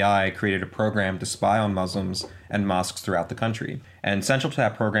FBI created a program to spy on Muslims and mosques throughout the country. And central to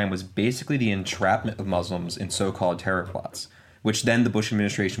that program was basically the entrapment of Muslims in so-called terror plots, which then the Bush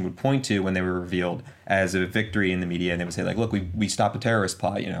administration would point to when they were revealed as a victory in the media. And they would say, like, look, we stopped a terrorist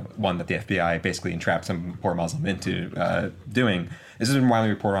plot, one that the FBI basically entrapped some poor Muslim into doing. This has been widely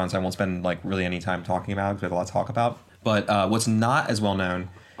reported on, so I won't spend really any time talking about it because we have a lot to talk about. But what's not as well known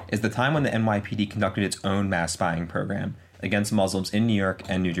is the time when the NYPD conducted its own mass spying program against Muslims in New York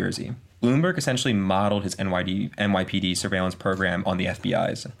and New Jersey. Bloomberg essentially modeled his NYPD surveillance program on the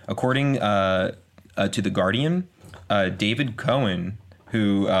FBI's. According to The Guardian, David Cohen,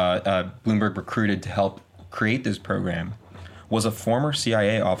 who Bloomberg recruited to help create this program, was a former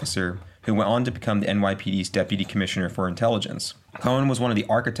CIA officer who went on to become the NYPD's Deputy Commissioner for Intelligence. Cohen was one of the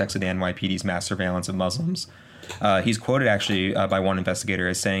architects of the NYPD's mass surveillance of Muslims. He's quoted actually by one investigator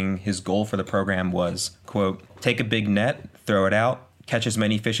as saying his goal for the program was, quote, take a big net, throw it out, catch as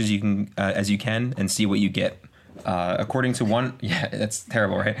many fish as you can, and see what you get. According to one, that's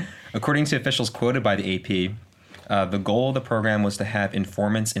terrible, right? According to officials quoted by the AP, the goal of the program was to have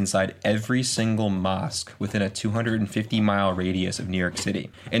informants inside every single mosque within a 250-mile radius of New York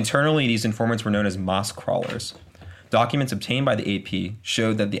City. Internally, these informants were known as mosque crawlers. Documents obtained by the AP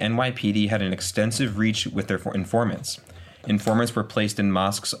showed that the NYPD had an extensive reach with their informants. Informants were placed in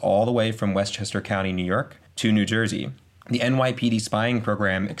mosques all the way from Westchester County, New York, to New Jersey. The NYPD spying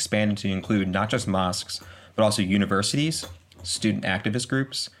program expanded to include not just mosques, but also universities, student activist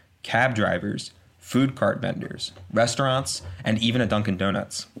groups, cab drivers, food cart vendors, restaurants, and even a Dunkin'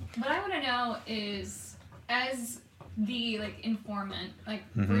 Donuts. What I want to know is, as the informant,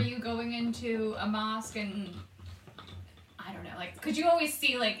 were you going into a mosque and I don't know, could you always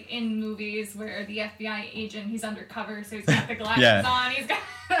see in movies where the FBI agent, he's undercover, so he's got the glasses on, he's got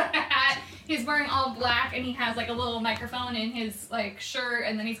the hat, he's wearing all black, and he has a little microphone in his shirt,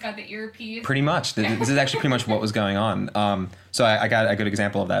 and then he's got the earpiece. Pretty much. This is actually pretty much what was going on. So I got a good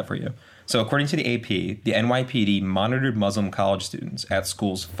example of that for you. So according to the AP, the NYPD monitored Muslim college students at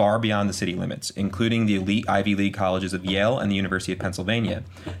schools far beyond the city limits, including the elite Ivy League colleges of Yale and the University of Pennsylvania.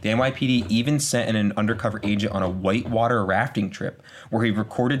 The NYPD even sent in an undercover agent on a whitewater rafting trip where he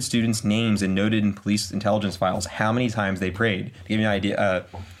recorded students' names and noted in police intelligence files how many times they prayed. To give you an idea,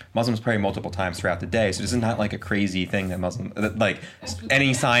 Muslims pray multiple times throughout the day, so this is not a crazy thing that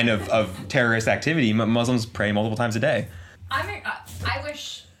any sign of terrorist activity. Muslims pray multiple times a day. I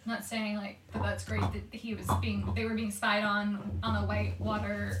wish... Not saying that that's great that they were being spied on a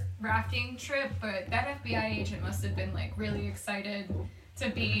whitewater rafting trip, but that FBI agent must have been really excited to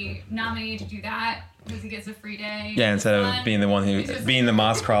be nominated to do that because he gets a free day. Yeah, instead of being the one being the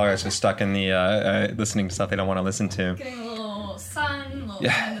mosque crawler that's just stuck in the listening to stuff they don't want to listen to. Getting a little sun.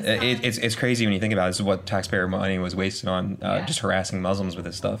 It's crazy when you think about it. This is what taxpayer money was wasted on just harassing Muslims with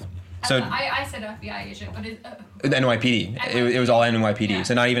this stuff. So I said FBI agent, but the NYPD. It was all NYPD. Yeah.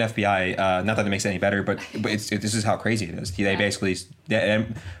 So not even FBI. Not that it makes it any better, but this is how crazy it is. They basically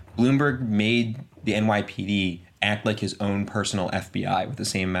Bloomberg made the NYPD act like his own personal FBI with the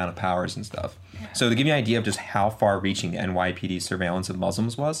same amount of powers and stuff. Yeah. So to give you an idea of just how far-reaching the NYPD's surveillance of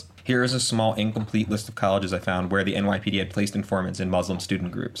Muslims was, here is a small, incomplete list of colleges I found where the NYPD had placed informants in Muslim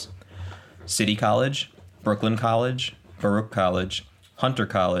student groups. City College, Brooklyn College, Baruch College, Hunter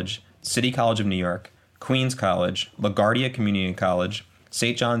College, City College of New York, Queens College, LaGuardia Community College,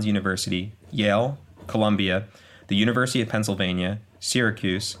 St. John's University, Yale, Columbia, the University of Pennsylvania,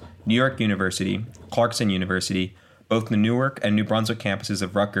 Syracuse, New York University, Clarkson University, both the Newark and New Brunswick campuses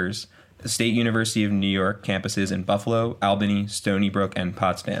of Rutgers, the State University of New York campuses in Buffalo, Albany, Stony Brook, and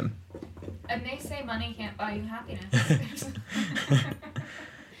Potsdam. And they say money can't buy you happiness.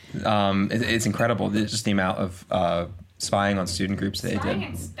 It's incredible. It's just the amount of spying on student groups that they did. Spying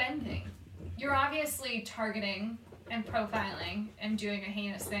and spending. You're obviously targeting and profiling and doing a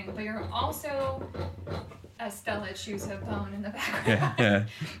heinous thing, but you're also, as Stella chews her bone in the background, yeah.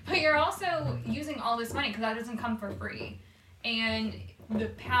 But you're also using all this money because that doesn't come for free. And the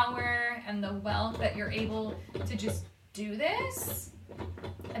power and the wealth that you're able to just do this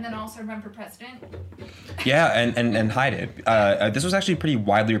and then also run for president. Yeah, and hide it. This was actually pretty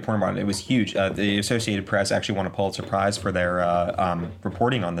widely reported on. It was huge. The Associated Press actually won a Pulitzer Prize for their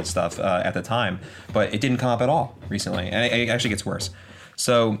reporting on this stuff at the time, but it didn't come up at all recently, and it actually gets worse.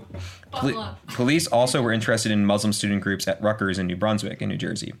 So police also were interested in Muslim student groups at Rutgers in New Brunswick in New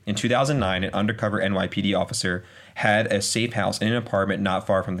Jersey. In 2009, an undercover NYPD officer had a safe house in an apartment not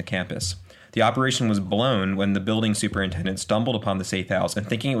far from the campus. The operation was blown when the building superintendent stumbled upon the safe house and,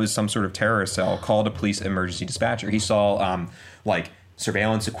 thinking it was some sort of terrorist cell, called a police emergency dispatcher. He saw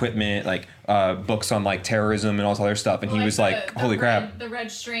surveillance equipment, books on terrorism and all this other stuff, and he was holy crap. The red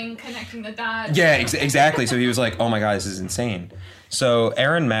string connecting the dots. Yeah, exactly. So he was like, oh my God, this is insane. So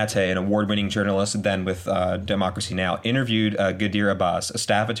Aaron Mate, an award-winning journalist then with Democracy Now!, interviewed Ghadir Abbas, a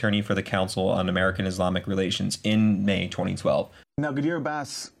staff attorney for the Council on American-Islamic Relations, in May 2012. Now, Ghadir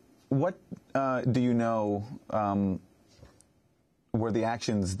Abbas, what do you know were the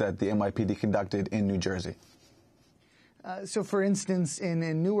actions that the NYPD conducted in New Jersey? So, for instance,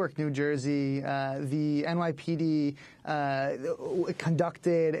 in Newark, New Jersey, the NYPD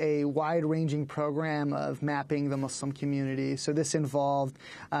conducted a wide-ranging program of mapping the Muslim community. So this involved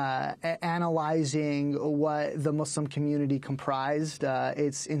analyzing what the Muslim community comprised,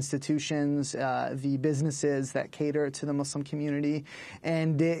 its institutions, the businesses that cater to the Muslim community,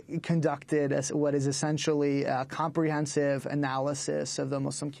 and it conducted what is essentially a comprehensive analysis of the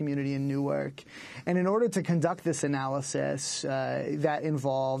Muslim community in Newark. And in order to conduct this analysis, that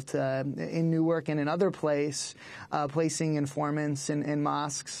involved in Newark and in other places, placing informants in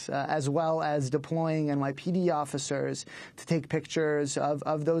mosques, as well as deploying NYPD officers to take pictures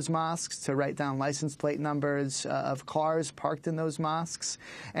of those mosques, to write down license plate numbers of cars parked in those mosques,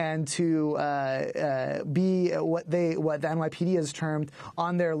 and to be what the NYPD has termed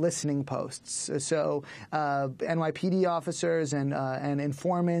on their listening posts. So NYPD officers and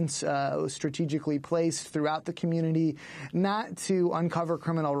informants strategically placed throughout the community, not to uncover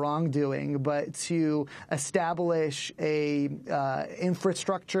criminal wrongdoing, but to establish a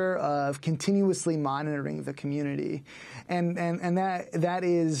infrastructure of continuously monitoring the community, and that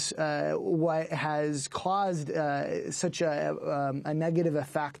is what has caused such a negative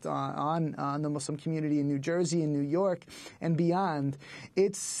effect on the Muslim community in New Jersey and New York and beyond.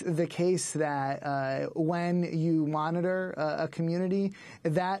 It's the case that when you monitor a community,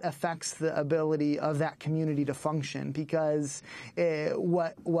 that affects the ability of that community to function, because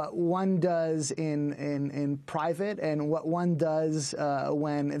what one does in private and what one does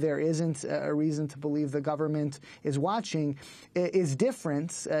when there isn't a reason to believe the government is watching is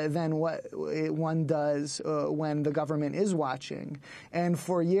different than what one does when the government is watching. And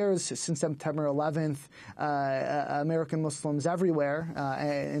for years, since September 11th, American Muslims everywhere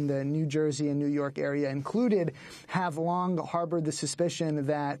in the New Jersey and New York area included have long harbored the suspicion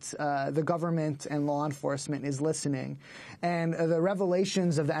that the government and law enforcement is listening. And the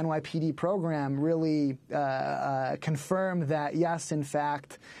revelations of the NYPD program really confirm that, yes, in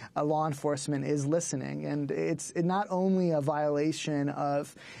fact, law enforcement is listening. And it's not only a violation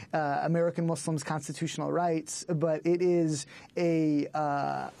of American Muslims' constitutional rights, but it is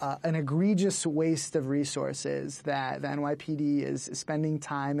an egregious waste of resources that the NYPD is spending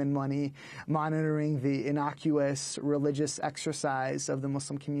time and money monitoring the innocuous religious exercise of the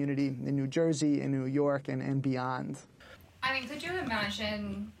Muslim community in New Jersey and New York and beyond. I mean, could you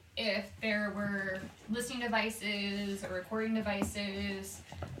imagine if there were listening devices or recording devices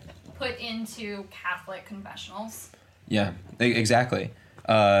put into Catholic confessionals. Yeah, exactly.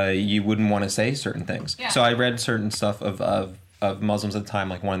 You wouldn't want to say certain things. Yeah. So I read certain stuff of Muslims at the time,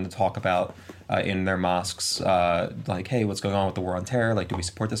 like wanting to talk about in their mosques, like, hey, what's going on with the war on terror? Like, do we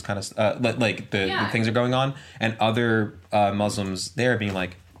support this kind of the things are going on? And other Muslims there being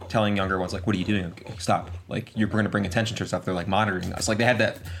like, telling younger ones, like, what are you doing? Stop. Like, you're going to bring attention to stuff. They're like monitoring us. Like, they had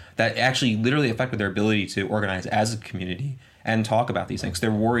that actually literally affected their ability to organize as a community and talk about these things.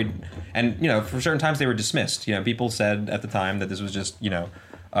 They're worried. And, for certain times they were dismissed. People said at the time that this was just,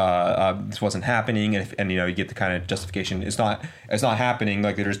 this wasn't happening. And you get the kind of justification. It's not happening.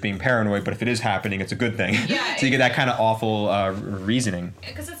 Like, they're just being paranoid. But if it is happening, it's a good thing. Yeah, so you get that kind of awful reasoning.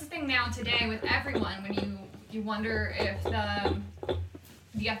 Because that's the thing now today with everyone. When you wonder if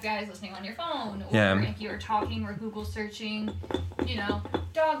the FBI is listening on your phone, or if you're talking or Google searching,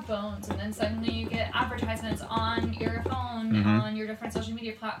 dog bones, and then suddenly you get advertisements on your phone, on your different social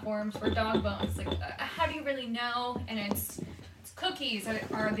media platforms for dog bones. Like, how do you really know? And it's cookies.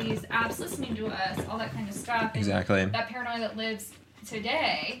 Are these apps listening to us? All that kind of stuff. Exactly. And that paranoia that lives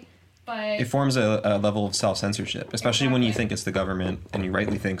today. But it forms a level of self-censorship, especially when you think it's the government, and you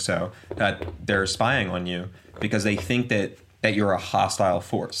rightly think so, that they're spying on you because they think that you're a hostile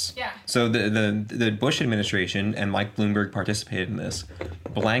force. Yeah. So the Bush administration, and Mike Bloomberg participated in this,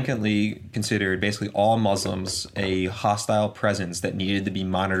 blanketly considered basically all Muslims a hostile presence that needed to be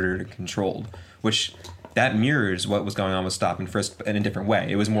monitored and controlled, which that mirrors what was going on with stop and frisk in a different way.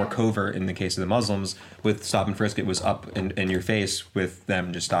 It was more covert in the case of the Muslims. With stop and frisk, it was up in your face with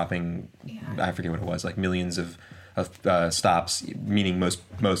them just stopping, I forget what it was, like millions of stops, meaning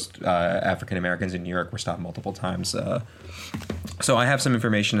most African Americans in New York were stopped multiple times. So I have some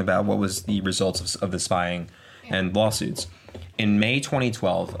information about what was the results of the spying and lawsuits. In May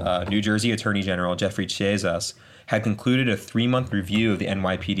 2012, New Jersey Attorney General Jeffrey Chiesas had concluded a 3-month review of the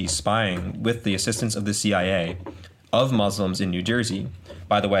NYPD spying with the assistance of the CIA of Muslims in New Jersey.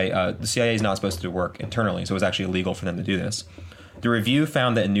 By the way, the CIA is not supposed to work internally, so it was actually illegal for them to do this. The review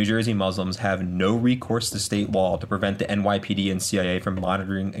found that New Jersey Muslims have no recourse to state law to prevent the NYPD and CIA from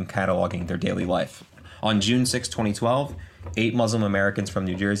monitoring and cataloging their daily life. On June 6, 2012, 8 Muslim Americans from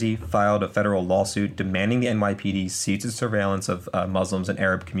New Jersey filed a federal lawsuit demanding the NYPD cease its surveillance of Muslims and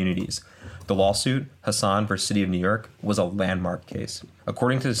Arab communities. The lawsuit, Hassan v. City of New York, was a landmark case.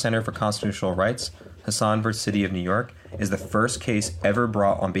 According to the Center for Constitutional Rights, Hassan v. City of New York is the first case ever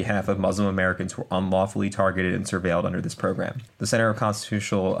brought on behalf of Muslim Americans who were unlawfully targeted and surveilled under this program. The Center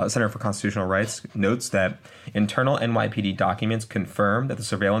for Constitutional Rights notes that internal NYPD documents confirm that the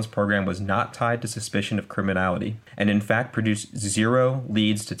surveillance program was not tied to suspicion of criminality, and in fact produced 0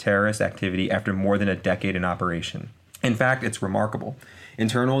 leads to terrorist activity after more than a decade in operation. In fact, it's remarkable.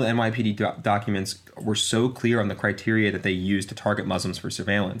 Internal NYPD documents were so clear on the criteria that they used to target Muslims for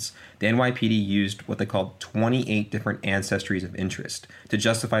surveillance. The NYPD used what they called 28 different ancestries of interest to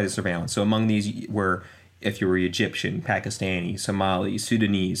justify the surveillance. So among these were if you were Egyptian, Pakistani, Somali,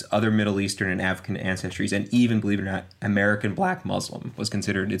 Sudanese, other Middle Eastern and African ancestries, and even, believe it or not, American Black Muslim was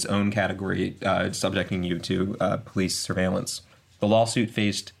considered its own category, subjecting you to police surveillance. The lawsuit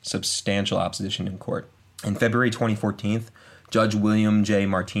faced substantial opposition in court. In February 2014, Judge William J.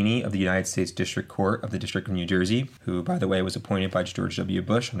 Martini of the United States District Court of the District of New Jersey, who, by the way, was appointed by George W.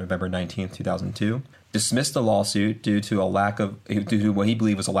 Bush on November 19, 2002, dismissed the lawsuit due to what he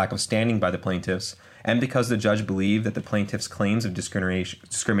believed was a lack of standing by the plaintiffs, and because the judge believed that the plaintiffs' claims of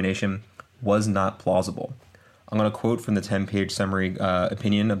discrimination was not plausible. I'm going to quote from the 10-page summary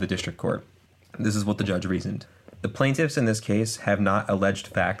opinion of the district court. This is what the judge reasoned. The plaintiffs in this case have not alleged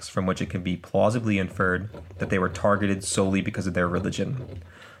facts from which it can be plausibly inferred that they were targeted solely because of their religion.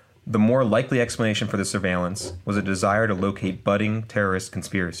 The more likely explanation for the surveillance was a desire to locate budding terrorist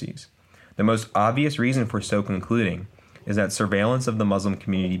conspiracies. The most obvious reason for so concluding is that surveillance of the Muslim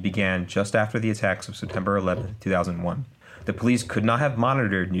community began just after the attacks of September 11, 2001. The police could not have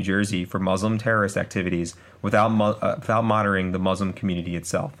monitored New Jersey for Muslim terrorist activities without monitoring the Muslim community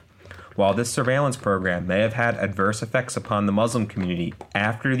itself. While this surveillance program may have had adverse effects upon the Muslim community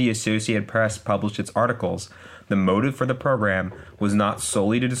after the Associated Press published its articles, the motive for the program was not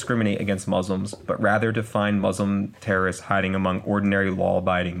solely to discriminate against Muslims, but rather to find Muslim terrorists hiding among ordinary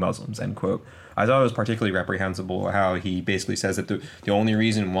law-abiding Muslims, end quote. I thought it was particularly reprehensible how he basically says that the only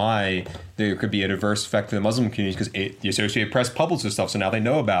reason why there could be an adverse effect to the Muslim community is because the Associated Press published this stuff, so now they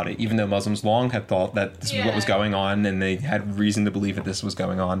know about it, even though Muslims long had thought that this was what was going on, and they had reason to believe that this was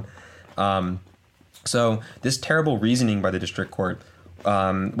going on. So this terrible reasoning by the district court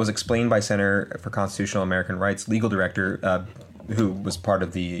was explained by Center for Constitutional American Rights legal director, who was part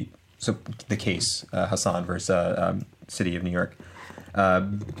of the case, Hassan versus City of New York.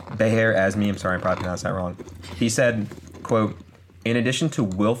 Beher Azmi, I'm sorry, I probably pronounced that wrong. He said, quote, "In addition to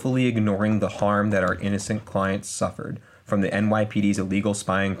willfully ignoring the harm that our innocent clients suffered from the NYPD's illegal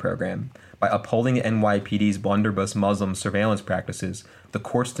spying program, by upholding the NYPD's blunderbuss Muslim surveillance practices, the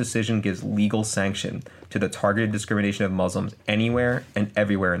court's decision gives legal sanction to the targeted discrimination of Muslims anywhere and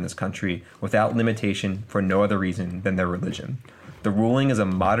everywhere in this country without limitation for no other reason than their religion. The ruling is a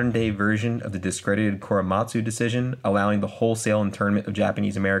modern-day version of the discredited Korematsu decision, allowing the wholesale internment of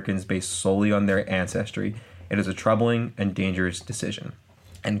Japanese Americans based solely on their ancestry. It is a troubling and dangerous decision."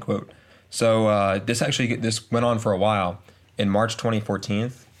 End quote. So this went on for a while. In March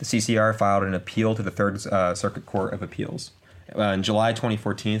 2014, the CCR filed an appeal to the Third Circuit Court of Appeals. In July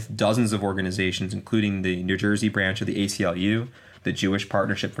 2014, dozens of organizations, including the New Jersey branch of the ACLU, the Jewish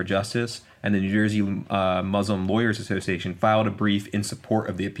Partnership for Justice, and the New Jersey Muslim Lawyers Association, filed a brief in support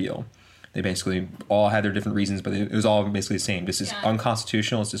of the appeal. They basically all had their different reasons, but it was all basically the same. This is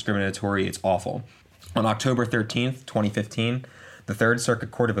unconstitutional, it's discriminatory, it's awful. On October 13th, 2015, the Third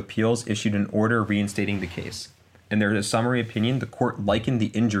Circuit Court of Appeals issued an order reinstating the case. In their summary opinion, the court likened the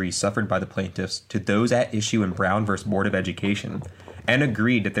injuries suffered by the plaintiffs to those at issue in Brown v. Board of Education, and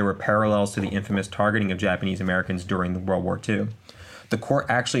agreed that there were parallels to the infamous targeting of Japanese Americans during World War II. The court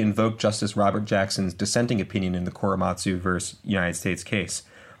actually invoked Justice Robert Jackson's dissenting opinion in the Korematsu v. United States case.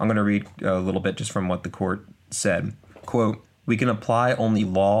 I'm going to read a little bit just from what the court said. Quote, "We can apply only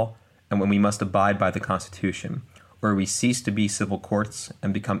law and when we must abide by the Constitution, or we cease to be civil courts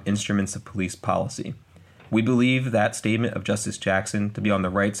and become instruments of police policy. We believe that statement of Justice Jackson to be on the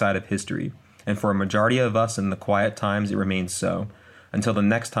right side of history, and for a majority of us in the quiet times it remains so, until the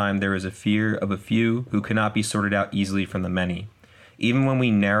next time there is a fear of a few who cannot be sorted out easily from the many. Even when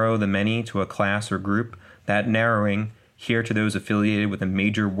we narrow the many to a class or group, that narrowing, here to those affiliated with a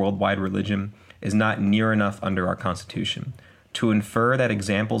major worldwide religion, is not near enough under our Constitution. To infer that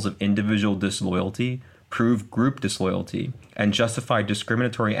examples of individual disloyalty prove group disloyalty and justify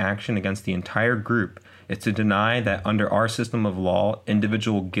discriminatory action against the entire group is to deny that under our system of law,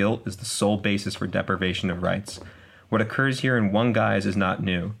 individual guilt is the sole basis for deprivation of rights. What occurs here in one guise is not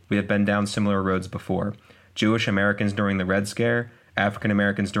new. We have been down similar roads before. Jewish Americans during the Red Scare, African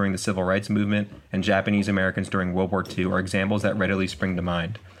Americans during the Civil Rights Movement, and Japanese Americans during World War II are examples that readily spring to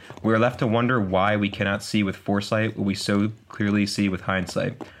mind. We are left to wonder why we cannot see with foresight what we so clearly see with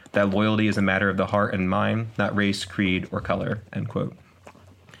hindsight, that loyalty is a matter of the heart and mind, not race, creed, or color." End quote.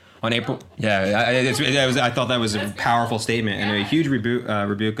 On April, I thought that was a powerful statement and a huge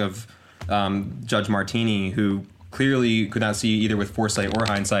rebuke of Judge Martini, who clearly could not see either with foresight or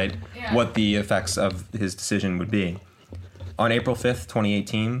hindsight what the effects of his decision would be. On April 5th,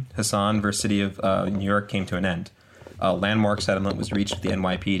 2018, Hassan v. City of New York came to an end. A landmark settlement was reached with the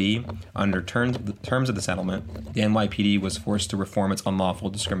NYPD. Under terms of the settlement, the NYPD was forced to reform its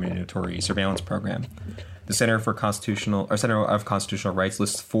unlawful discriminatory surveillance program. The Center of Constitutional Rights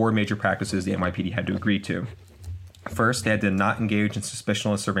lists 4 major practices the NYPD had to agree to. First, they had to not engage in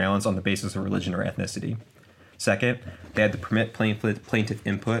suspicionless surveillance on the basis of religion or ethnicity. Second, they had to permit plaintiff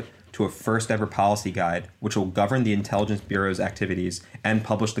input to a first-ever policy guide, which will govern the Intelligence Bureau's activities and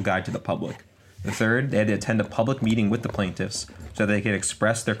publish the guide to the public. The third, they had to attend a public meeting with the plaintiffs so that they could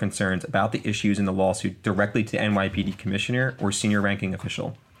express their concerns about the issues in the lawsuit directly to the NYPD commissioner or senior ranking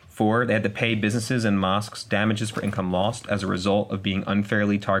official. 4, they had to pay businesses and mosques damages for income lost as a result of being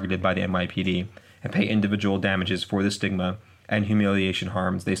unfairly targeted by the NYPD and pay individual damages for the stigma and humiliation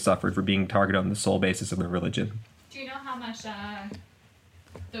harms they suffered for being targeted on the sole basis of their religion. Do you know how much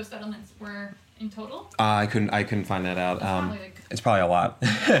those settlements were in total? I couldn't find that out. It's probably a lot.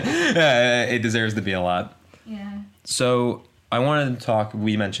 It deserves to be a lot. Yeah. So I wanted to talk,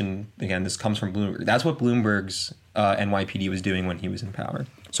 we mentioned, again, this comes from Bloomberg. That's what Bloomberg's NYPD was doing when he was in power.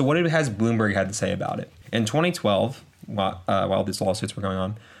 So what has Bloomberg had to say about it? In 2012, while these lawsuits were going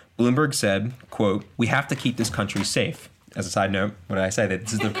on, Bloomberg said, quote, "We have to keep this country safe." As a side note, what did I say? That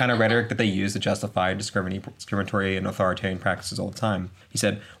this is the kind of rhetoric that they use to justify discriminatory and authoritarian practices all the time. He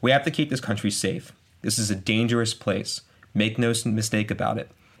said, "We have to keep this country safe. This is a dangerous place. Make no mistake about it.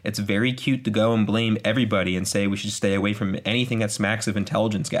 It's very cute to go and blame everybody and say we should stay away from anything that smacks of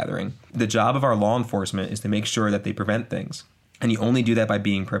intelligence gathering. The job of our law enforcement is to make sure that they prevent things. And you only do that by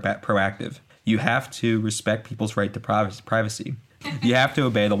being proactive. You have to respect people's right to privacy. You have to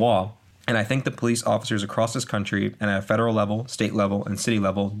obey the law. And I think the police officers across this country and at a federal level, state level, and city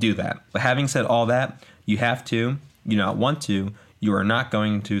level do that. But having said all that, you have to, you not want to, you are not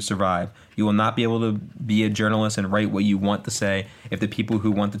going to survive. You will not be able to be a journalist and write what you want to say if the people who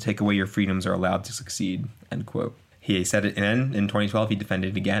want to take away your freedoms are allowed to succeed." End quote. He said it, and in 2012 he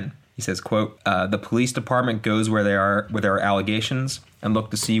defended it again. He says, quote, the police department goes where there are allegations and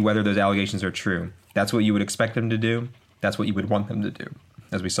look to see whether those allegations are true. That's what you would expect them to do. That's what you would want them to do.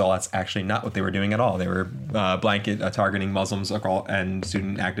 As we saw, that's actually not what they were doing at all. They were blanket targeting Muslims and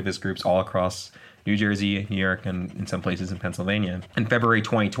student activist groups all across New Jersey, New York, and in some places in Pennsylvania. In February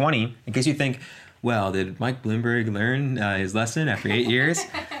 2020, in case you think, well, did Mike Bloomberg learn his lesson after 8 years?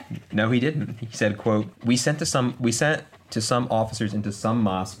 No, he didn't. He said, quote, we sent to some officers into some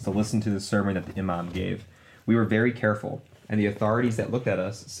mosques to listen to the sermon that the imam gave. We were very careful, and the authorities that looked at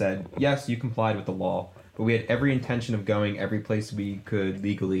us said, yes, you complied with the law, but we had every intention of going every place we could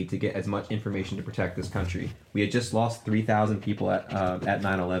legally to get as much information to protect this country. We had just lost 3,000 people at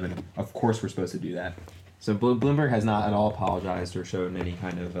 9/11. Of course we're supposed to do that. So Bloomberg has not at all apologized or shown any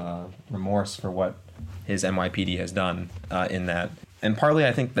kind of remorse for what his NYPD has done in that. And partly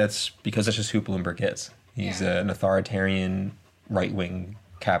I think that's because that's just who Bloomberg is. He's an authoritarian, right-wing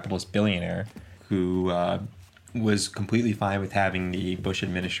capitalist billionaire who was completely fine with having the Bush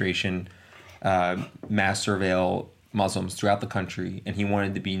administration mass surveil Muslims throughout the country, and he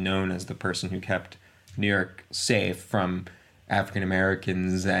wanted to be known as the person who kept New York safe from African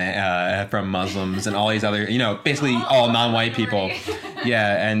Americans, from Muslims, and all these other, basically all non-white people.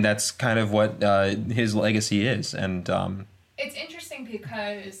 Yeah, and that's kind of what his legacy is. And it's interesting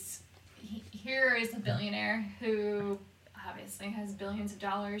because here is a billionaire who obviously has billions of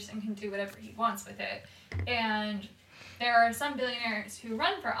dollars and can do whatever he wants with it. And there are some billionaires who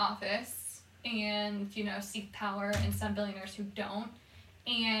run for office and, seek power, and some billionaires who don't.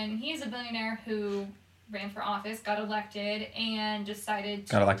 And he's a billionaire who ran for office, got elected, and decided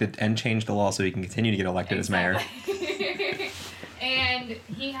to... Got elected and changed the law so he can continue to get elected as mayor. And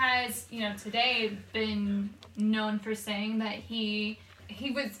he has, today been known for saying that it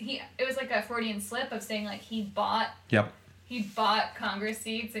was like a Freudian slip of saying, like, he bought Congress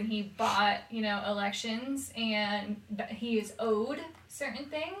seats and he bought, elections, and he is owed certain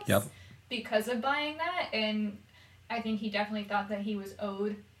things because of buying that. And I think he definitely thought that he was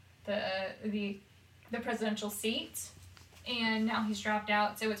owed the presidential seat, and now he's dropped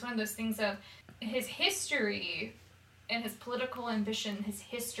out. So it's one of those things of his history and his political ambition, his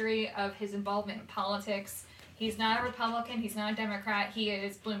history of his involvement in politics. He's not a Republican, he's not a Democrat, he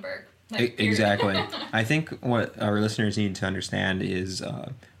is Bloomberg. Exactly. I think what our listeners need to understand is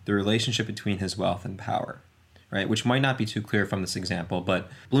the relationship between his wealth and power, right? Which might not be too clear from this example, but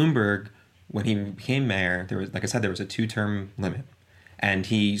Bloomberg, when he became mayor, there was a 2-term limit. And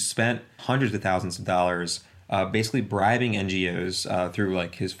he spent hundreds of thousands of dollars basically bribing NGOs through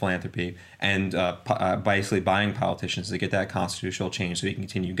his philanthropy and basically buying politicians to get that constitutional change so he can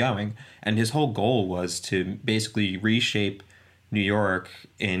continue going. And his whole goal was to basically reshape New York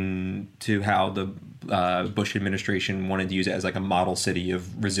into how the Bush administration wanted to use it as a model city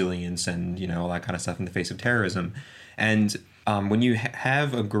of resilience and, all that kind of stuff in the face of terrorism. And when you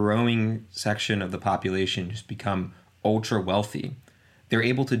have a growing section of the population just become ultra wealthy, they're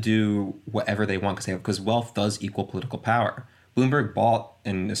able to do whatever they want because wealth does equal political power. Bloomberg bought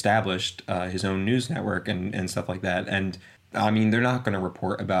and established his own news network and stuff like that. And I mean, they're not going to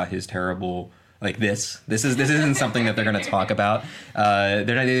report about his terrible this isn't something that they're going to talk about.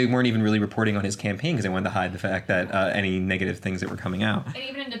 They weren't even really reporting on his campaign because they wanted to hide the fact that any negative things that were coming out. And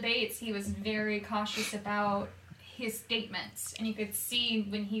even in debates, he was very cautious about his statements. And you could see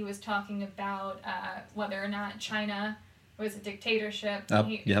when he was talking about whether or not China was a dictatorship.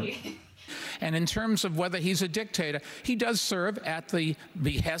 And in terms of whether he's a dictator, he does serve at the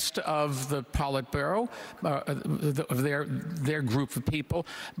behest of the Politburo, of their group of people.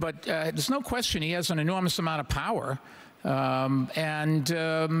 But there's no question he has an enormous amount of power. But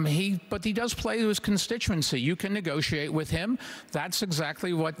he does play to his constituency. You can negotiate with him. That's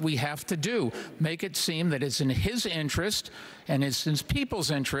exactly what we have to do. Make it seem that it's in his interest and it's in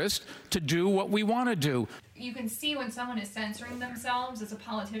people's interest to do what we want to do. You can see when someone is censoring themselves as a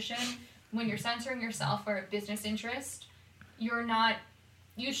politician, when you're censoring yourself for a business interest,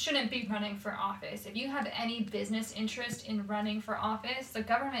 you shouldn't be running for office. If you have any business interest in running for office, the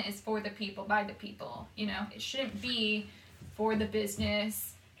government is for the people, by the people. It shouldn't be for the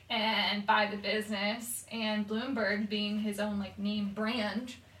business and by the business. And Bloomberg being his own name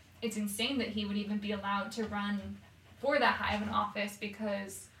brand, it's insane that he would even be allowed to run for that high of an office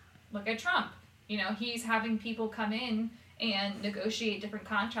because look at Trump. He's having people come in and negotiate different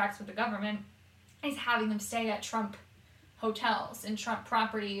contracts with the government. He's having them stay at Trump hotels and Trump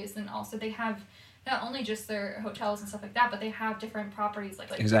properties, and also they have not only just their hotels and stuff like that, but they have different properties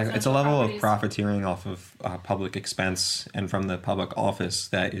like exactly. It's a level of profiteering off of public expense and from the public office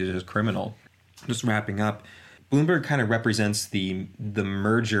that is criminal. Just wrapping up, Bloomberg kind of represents the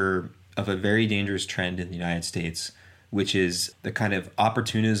merger of a very dangerous trend in the United States, which is the kind of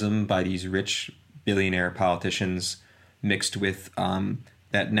opportunism by these rich billionaire politicians mixed with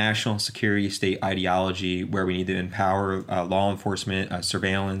that national security state ideology where we need to empower law enforcement,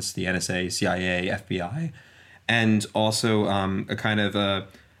 surveillance, the NSA, CIA, FBI, and also a kind of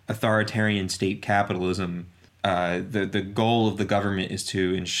authoritarian state capitalism. The goal of the government is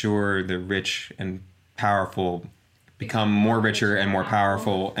to ensure the rich and powerful become more richer and more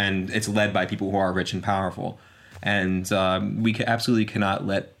powerful, and it's led by people who are rich and powerful. And we absolutely cannot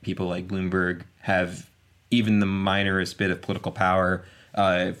let people like Bloomberg have even the minorest bit of political power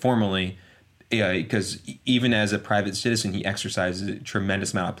formally, because even as a private citizen, he exercises a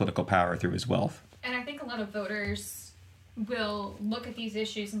tremendous amount of political power through his wealth. And I think a lot of voters will look at these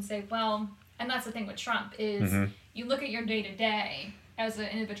issues and say, well, and that's the thing with Trump is you look at your day-to-day as an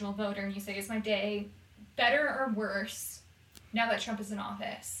individual voter and you say, is my day better or worse now that Trump is in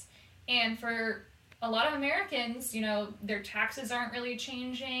office? And for a lot of Americans, you know, their taxes aren't really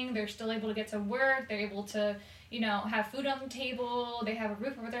changing. They're still able to get to work. They're able to, you know, have food on the table. They have a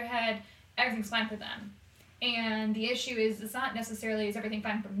roof over their head. Everything's fine for them. And the issue is, it's not necessarily, is everything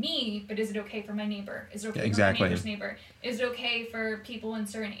fine for me, but is it okay for my neighbor? Is it okay for my neighbor's neighbor? Is it okay for people in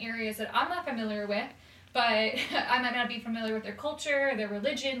certain areas that I'm not familiar with, but I might not be familiar with their culture, their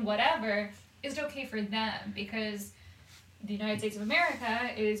religion, whatever? Is it okay for them? Because the United States of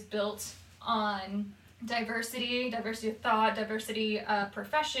America is built on diversity of thought, diversity of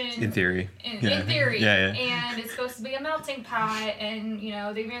profession. In theory. In theory. Yeah. And it's supposed to be a melting pot, and, you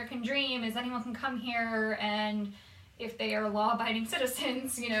know, the American dream is anyone can come here and, if they are law-abiding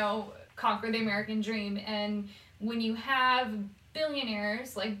citizens, you know, conquer the American dream. And when you have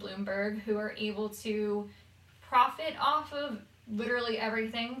billionaires like Bloomberg who are able to profit off of literally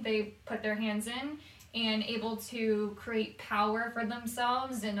everything they put their hands in, and able to create power for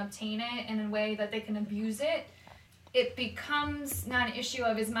themselves and obtain it in a way that they can abuse it, it becomes not an issue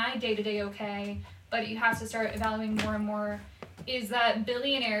of, is my day-to-day okay, but you have to start evaluating more and more, is that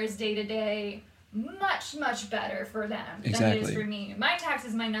billionaires' day-to-day much, much better for them than it is for me. My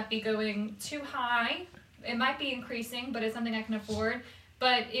taxes might not be going too high. It might be increasing, but it's something I can afford.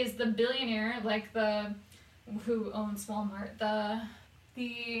 But is the billionaire, like who owns Walmart, the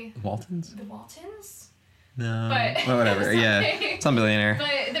Waltons? The Waltons? No. But well, whatever. Yeah. Some billionaire.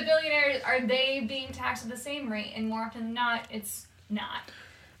 But the billionaires, are they being taxed at the same rate? And more often than not, it's not.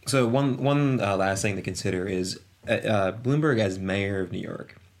 So one last thing to consider is Bloomberg, as mayor of New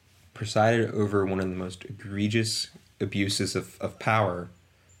York, presided over one of the most egregious abuses of power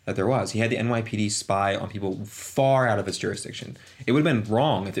that there was. He had the NYPD spy on people far out of its jurisdiction. It would have been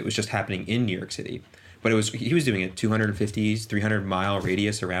wrong if it was just happening in New York City. But he was doing a 250, 300-mile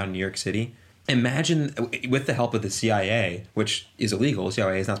radius around New York City. Imagine, with the help of the CIA, which is illegal. The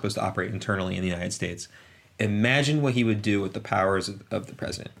CIA is not supposed to operate internally in the United States. Imagine what he would do with the powers of the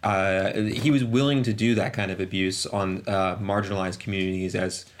president. He was willing to do that kind of abuse on marginalized communities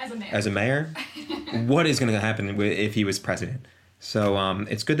as a mayor. What is going to happen if he was president? So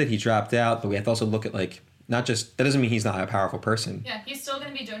it's good that he dropped out, but we have to also look at, like, not just, that doesn't mean he's not a powerful person. Yeah, he's still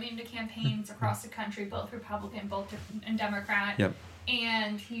going to be donating to campaigns across the country, both Republican, and Democrat. Yep.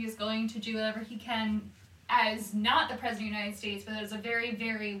 And he's going to do whatever he can as not the President of the United States, but as a very,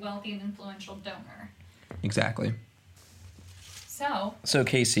 very wealthy and influential donor. Exactly. So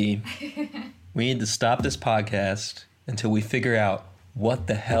Casey, we need to stop this podcast until we figure out what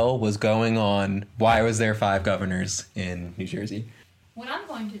the hell was going on. Why was there 5 governors in New Jersey? What I'm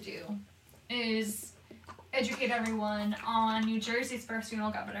going to do is educate everyone on New Jersey's first female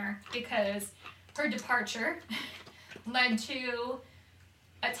governor, because her departure led to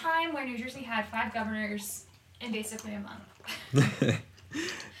a time where New Jersey had 5 governors in basically a month.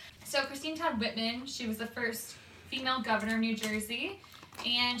 So Christine Todd Whitman, she was the first female governor of New Jersey,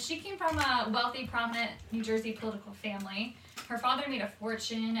 and she came from a wealthy, prominent New Jersey political family. Her father made a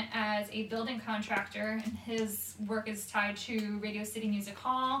fortune as a building contractor, and his work is tied to Radio City Music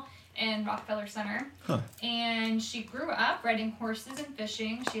Hall and Rockefeller Center. Huh. And she grew up riding horses and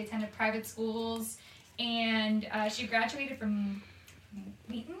fishing. She attended private schools, and she graduated from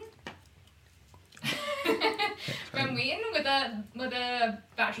Wheaton. From Wheaton with a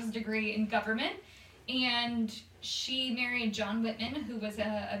bachelor's degree in government, and she married John Whitman, who was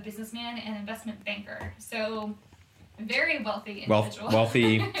a businessman and investment banker. So very wealthy individual.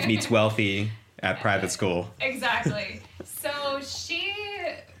 Wealthy meets wealthy at private school. Exactly. So she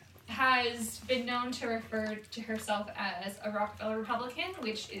has been known to refer to herself as a Rockefeller Republican,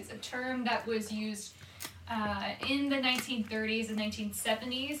 which is a term that was used in the 1930s and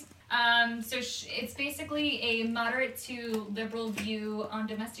 1970s It's basically a moderate to liberal view on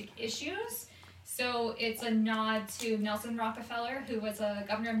domestic issues. So it's a nod to Nelson Rockefeller, who was a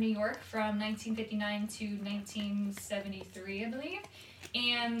governor of New York from 1959 to 1973, I believe,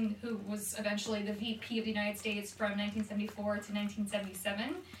 and who was eventually the VP of the United States from 1974 to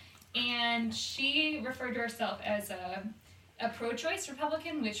 1977. And she referred to herself as a pro-choice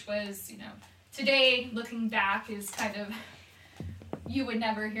Republican, which was, today, looking back, is kind of, you would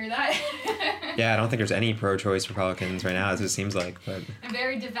never hear that. Yeah, I don't think there's any pro-choice Republicans right now, as it seems like. But and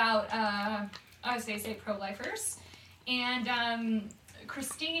very devout, I would say pro-lifers. And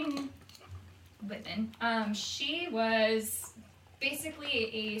Christine Whitman, she was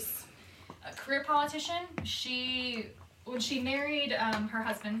basically a career politician. When she married her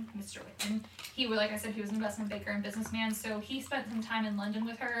husband, Mr. Whitman, like I said, he was an investment banker and businessman, so he spent some time in London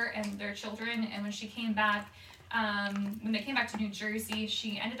with her and their children, and when she came back, when they came back to New Jersey,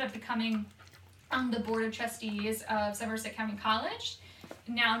 she ended up becoming on the board of trustees of Somerset County College,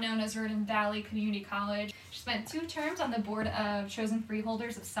 now known as Vernon Valley Community College. She spent 2 terms on the board of chosen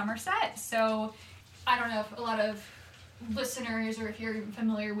freeholders of Somerset, so I don't know if a lot of listeners or if you're even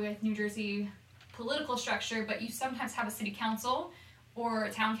familiar with New Jersey political structure, but you sometimes have a city council or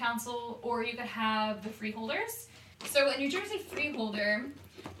a town council, or you could have the freeholders. So a New Jersey freeholder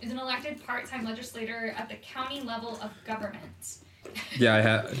is an elected part-time legislator at the county level of government.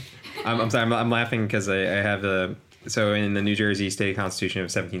 yeah, I'm sorry, I'm laughing because I have so in the New Jersey State Constitution of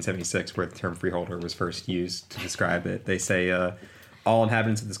 1776, where the term freeholder was first used to describe it, they say, all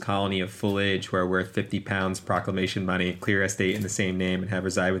inhabitants of this colony of full age who are worth 50 pounds proclamation money, clear estate in the same name, and have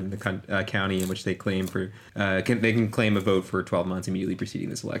reside within the county in which they claim they can claim a vote for 12 months immediately preceding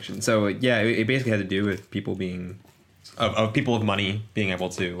this election. So yeah, it basically had to do with people being of people with money being able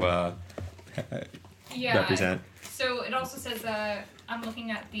to represent. So it also says I'm looking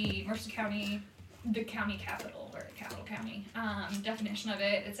at the Mercer County, the county capital, or capital county definition of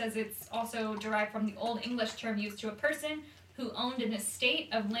it. It says it's also derived from the Old English term used to a person who owned an estate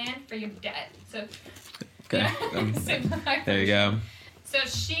of land free of debt. So, okay. There you go. So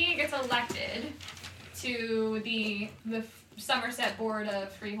she gets elected to the Somerset Board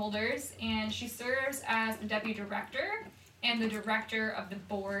of Freeholders, and she serves as the deputy director and the director of the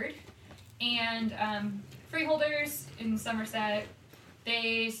board. And freeholders in Somerset,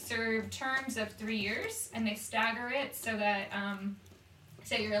 they serve terms of 3 years, and they stagger it so that,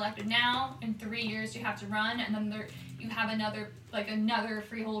 say you're elected now, in 3 years you have to run, and then you have another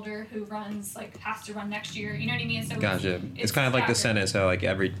freeholder who has to run next year. You know what I mean? So gotcha. It's kind of like the Senate. So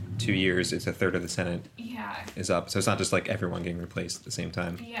every 2 years, it's a third of the Senate is up. So it's not just everyone getting replaced at the same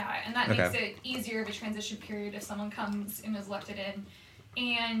time. Yeah, and that makes it easier of a transition period if someone comes and is elected in.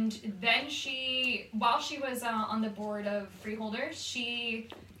 And then while she was on the board of freeholders, she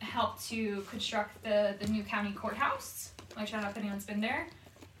helped to construct the new county courthouse, which I don't know if anyone's been there.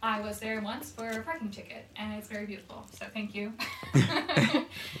 I was there once for a parking ticket, and it's very beautiful, so thank you.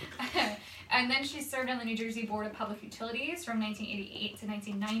 And then she served on the New Jersey Board of Public Utilities from 1988 to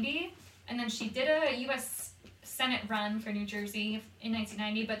 1990, and then she did a U.S. Senate run for New Jersey in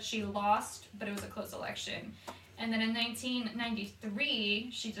 1990, but she lost, but it was a close election. And then in 1993,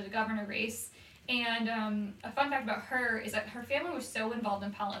 she did a governor race, and a fun fact about her is that her family was so involved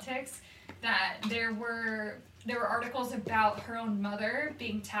in politics that there were articles about her own mother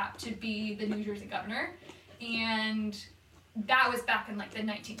being tapped to be the New Jersey governor, and that was back in the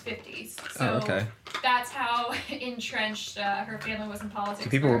 1950s. So that's how entrenched her family was in politics. So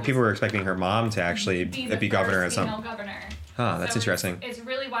people were expecting her mom to actually be governor at some. Governor. Huh, that's interesting. It's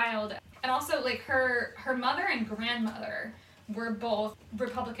really wild, and also her mother and grandmother were both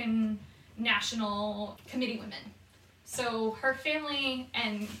Republican National Committee women. So her family,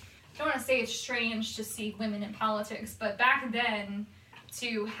 and I don't want to say it's strange to see women in politics, but back then,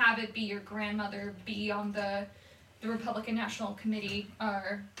 to have it be your grandmother be on the Republican National Committee,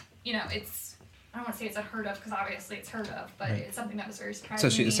 or, it's, I don't want to say it's unheard of, because obviously it's heard of, but it's something that was very surprising.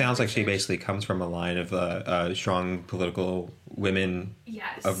 So it sounds like she basically comes from a line of strong political women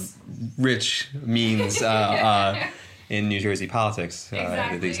of rich means in New Jersey politics.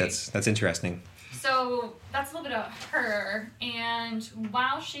 Exactly. At least that's interesting. So that's a little bit of her, and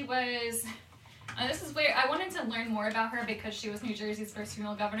while she was, this is where I wanted to learn more about her because she was New Jersey's first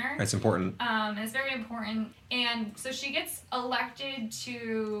female governor. That's important. It's very important, and so she gets elected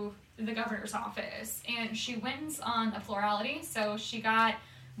to the governor's office, and she wins on a plurality, so she got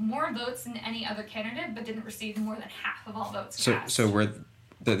more votes than any other candidate, but didn't receive more than half of all votes cast. So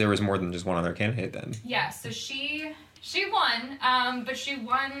there was more than just one other candidate then? Yeah, so she won, but she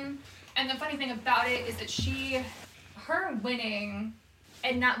won. And the funny thing about it is that her winning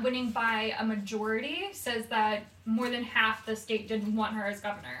and not winning by a majority says that more than half the state didn't want her as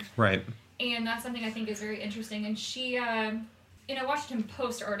governor. Right. And that's something I think is very interesting. And she, in a Washington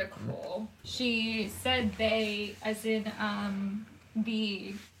Post article, she said they, as in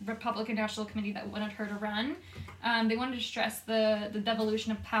the Republican National Committee that wanted her to run, they wanted to stress the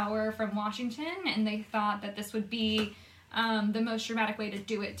devolution of power from Washington, and they thought that this would be the most dramatic way to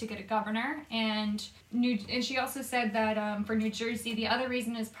do it, to get a governor. And she also said that for New Jersey, the other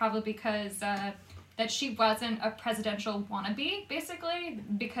reason is probably because that she wasn't a presidential wannabe, basically,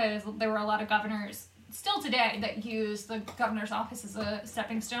 because there were a lot of governors still today that use the governor's office as a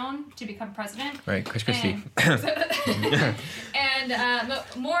stepping stone to become president. Right, Chris Christie. And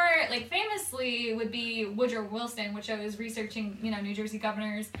more like famously would be Woodrow Wilson, which I was researching, New Jersey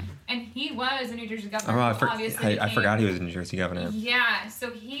governors, and he was a New Jersey governor. Oh, I forgot he was a New Jersey governor. Yeah,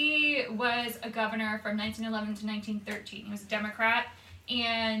 so he was a governor from 1911 to 1913. He was a Democrat,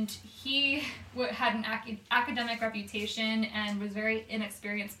 and he had an academic reputation and was very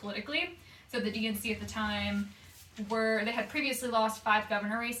inexperienced politically. So the DNC at the time they had previously lost 5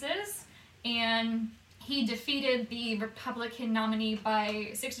 governor races, and he defeated the Republican nominee by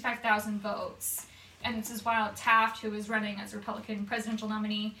 65,000 votes. And this is while Taft, who was running as Republican presidential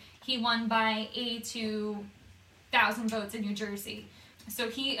nominee, he won by 82,000 votes in New Jersey. So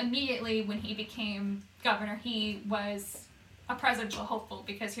he immediately, when he became governor, he was a presidential hopeful,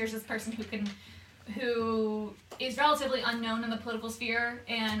 because here's this person who is relatively unknown in the political sphere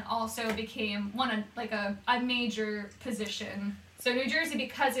and also became a major position. So New Jersey,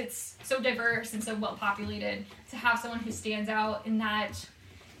 because it's so diverse and so well populated, to have someone who stands out in that,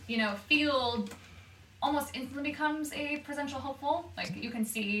 field almost instantly becomes a presidential hopeful. Like, you can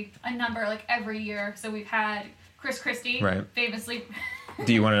see a number every year. So we've had Chris Christie, right, famously.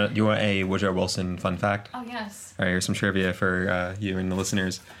 Do you want a Woodrow Wilson fun fact? Oh, yes. All right, here's some trivia for you and the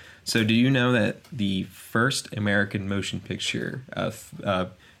listeners. So do you know that the first American motion picture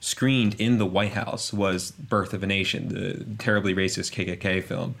screened in the White House was Birth of a Nation, the terribly racist KKK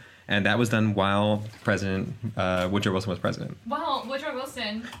film? And that was done while President Woodrow Wilson was president. Well, Woodrow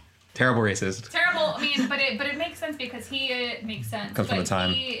Wilson... Terrible racist. Terrible. I mean, but it makes sense because it makes sense. Comes from the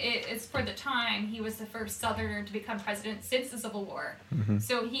time. It's for the time. He was the first Southerner to become president since the Civil War. Mm-hmm.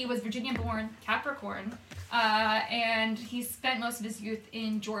 So he was Virginia-born, Capricorn, and he spent most of his youth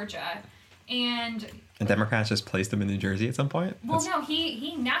in Georgia. And Democrats just placed him in New Jersey at some point? Well, no,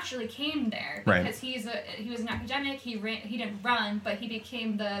 he naturally came there because he was an academic. He didn't run, but he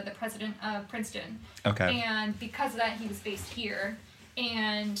became the president of Princeton. Okay. And because of that, he was based here.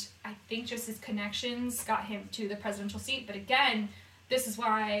 And I think just his connections got him to the presidential seat. But again, this is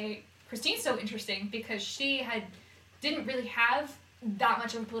why Christine's so interesting, because she didn't really have that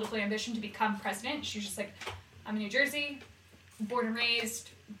much of a political ambition to become president. She was just like, I'm in New Jersey, born and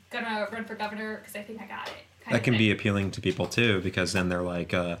raised, gonna run for governor because I think I got it. That can be appealing to people too, because then they're like,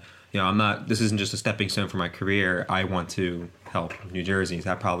 this isn't just a stepping stone for my career. I want to help New Jersey.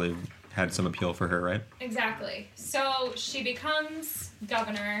 That probably had some appeal for her, right? Exactly. So she becomes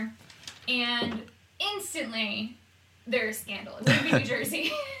governor, and instantly there's scandal. It wouldn't be New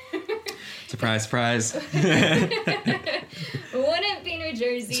Jersey. Surprise, surprise. Wouldn't be New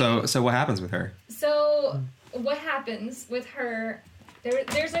Jersey. So what happens with her? So what happens with her,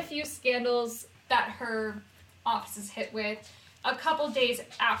 there's a few scandals that her office is hit with. A couple days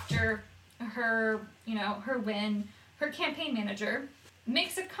after her win, her campaign manager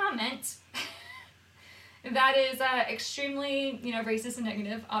makes a comment that is extrememely, racist and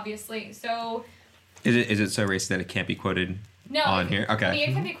negative, obviously. So is it so racist that it can't be quoted on here? Okay. I mean,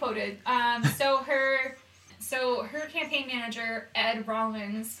 it can be quoted. So her campaign manager, Ed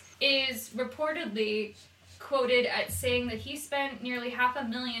Rollins, is reportedly quoted as saying that he spent nearly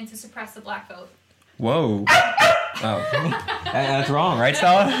 $500,000 to suppress the black vote. Whoa. Oh. That's wrong, right,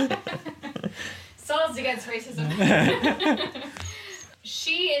 Stella? Stella's against racism.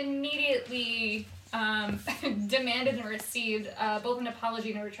 She immediately demanded and received both an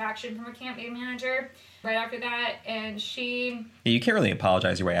apology and a retraction from her campaign manager right after that, and she... You can't really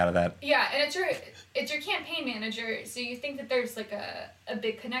apologize your way out of that. Yeah, and it's your campaign manager, so you think that there's a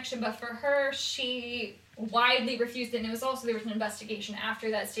big connection, but for her, she widely refused it, and there was an investigation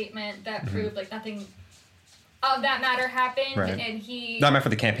after that statement that proved nothing of that matter happened, right. And he... Not meant for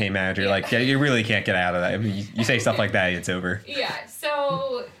the campaign manager. Yeah. You really can't get out of that. I mean, you say stuff like that, it's over. Yeah,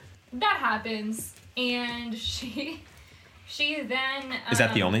 so that happens, and she then... Is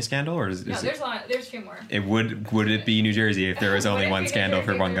that the only scandal, or is no, there's a few more. Would it be New Jersey if there was only one scandal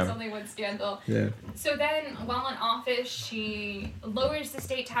for one governor? There's only one scandal. Yeah. So then, while in office, she lowers the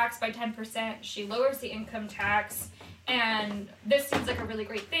state tax by 10%. She lowers the income tax, And this seems like a really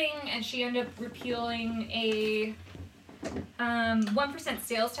great thing, and she ended up repealing a 1%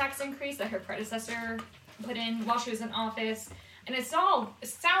 sales tax increase that her predecessor put in while she was in office. And it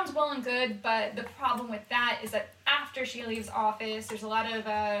sounds well and good, but the problem with that is that after she leaves office, there's a lot of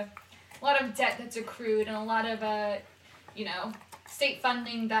debt that's accrued and a lot of state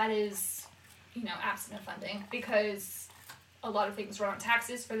funding that is absent of funding, because a lot of things run on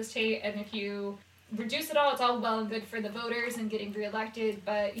taxes for the state, and if you reduce it all, it's all well and good for the voters and getting reelected,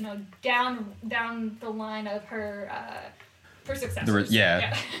 but down the line of her successors,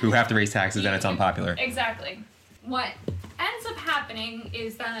 who have to raise taxes, then it's unpopular. Exactly. What ends up happening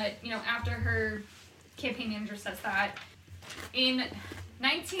is that after her campaign manager says that, in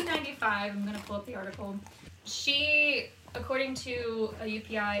 1995, I'm going to pull up the article, she, according to a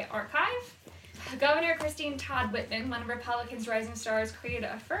UPI archive, Governor Christine Todd Whitman, one of Republicans' rising stars, created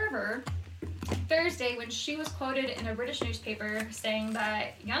a fervor Thursday when she was quoted in a British newspaper saying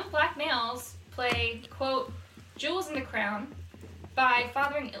that young black males play, quote, jewels in the crown by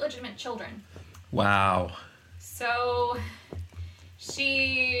fathering illegitimate children. Wow. So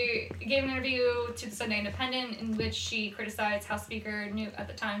she gave an interview to the Sunday Independent in which she criticized House Speaker Newt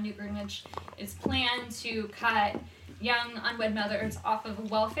Gingrich's plan to cut young unwed mothers off of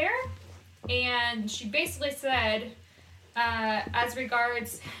welfare. And she basically said, as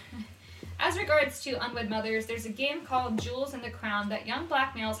regards to unwed mothers, there's a game called Jewels in the Crown that young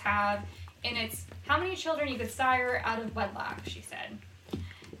black males have, and it's how many children you could sire out of wedlock, she said.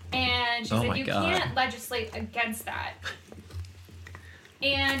 And she said, you can't legislate against that.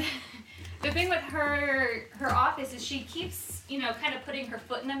 And the thing with her office is she keeps, kind of putting her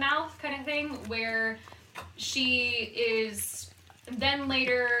foot in the mouth kind of thing, where she is... Then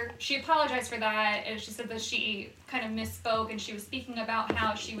later, she apologized for that, and she said that she kind of misspoke, and she was speaking about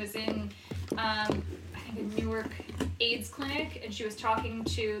how she was in, I think, a Newark AIDS clinic, and she was talking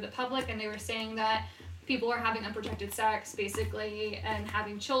to the public, and they were saying that people are having unprotected sex, basically, and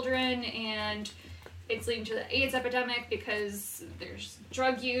having children, and it's leading to the AIDS epidemic because there's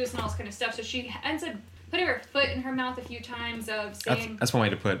drug use and all this kind of stuff. So she ends up putting her foot in her mouth a few times of saying... That's one way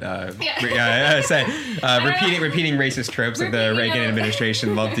to put... repeating racist tropes that the Reagan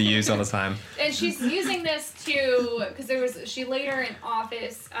administration loved to use all the time. And she's using this to... Because she later in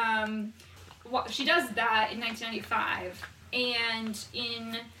office... she does that in 1995. And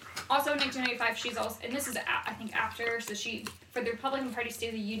also in 1995, she's also... And this is, I think, after. So she... For the Republican Party State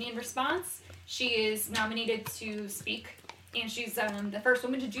of the Union response, she is nominated to speak. And she's the first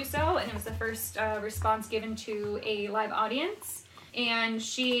woman to do so, and it was the first response given to a live audience. And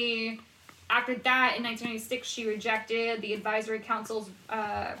she, after that, in 1996, she rejected the Advisory Council's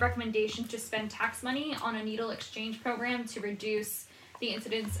recommendation to spend tax money on a needle exchange program to reduce the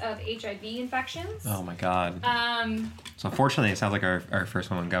incidence of HIV infections. Oh my God. So unfortunately, it sounds like our first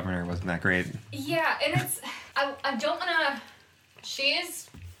woman governor wasn't that great. Yeah, and it's, I don't want to,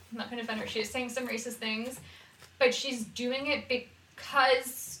 I'm not going to defend her, she is saying some racist things, but she's doing it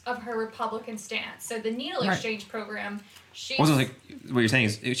because of her Republican stance. So the needle exchange program, what you're saying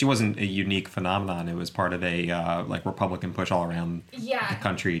is she wasn't a unique phenomenon. It was part of a Republican push all around the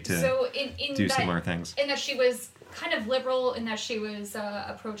country to do similar things. In that she was kind of liberal, in that she was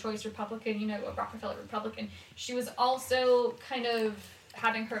a pro-choice Republican, a Rockefeller Republican. She was also kind of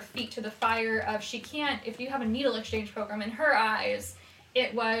having her feet to the fire of if you have a needle exchange program, in her eyes,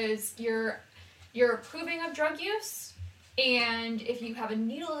 it was you're approving of drug use, and if you have a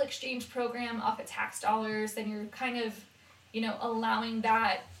needle exchange program off of tax dollars, then you're kind of, allowing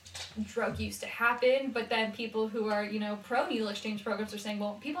that drug use to happen. But then people who are, pro needle exchange programs are saying,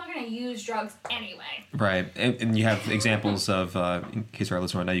 well, people are going to use drugs anyway. Right. And you have examples of, in case our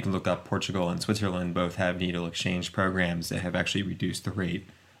listeners know, you can look up Portugal and Switzerland both have needle exchange programs that have actually reduced the rate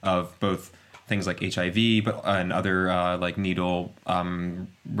of both things like HIV, and other needle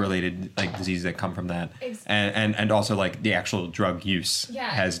related diseases that come from that, and also the actual drug use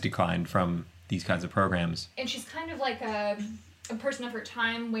has declined from these kinds of programs. And she's kind of like a person of her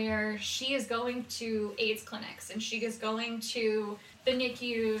time, where she is going to AIDS clinics and she is going to the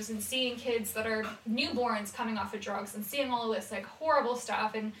NICUs and seeing kids that are newborns coming off of drugs and seeing all of this horrible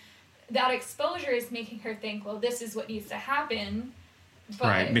stuff, and that exposure is making her think, well, this is what needs to happen.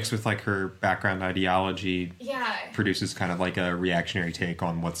 But, mixed with her background ideology, produces kind of a reactionary take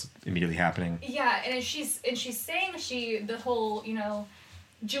on what's immediately happening. Yeah, and she's saying the whole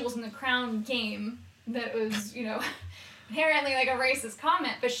jewels in the crown game that was inherently a racist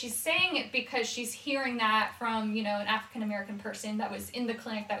comment, but she's saying it because she's hearing that from an African American person that was in the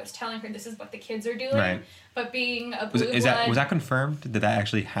clinic that was telling her this is what the kids are doing. Right. But being a blue blood, was that confirmed? Did that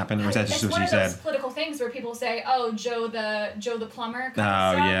actually happen, or was that just what she said? Political things where people say, "Oh, Joe the plumber." Kind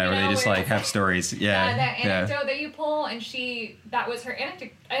Oh of stuff, yeah, where they just like have stories. Yeah, that anecdote that you pull, and that was her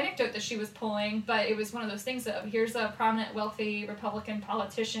anecdote that she was pulling, but it was one of those things of, here's a prominent, wealthy Republican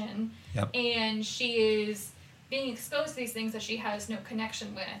politician, and she is being exposed to these things that she has no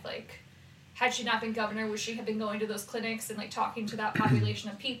connection with. Like, had she not been governor, would she have been going to those clinics and like talking to that population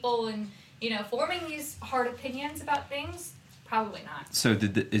of people and, you know, forming these hard opinions about things? Probably not. So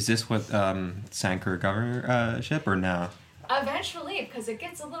is this what sank her governorship or no? Eventually, because it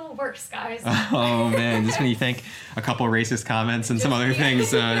gets a little worse, guys. Oh man, just when you think a couple racist comments and some other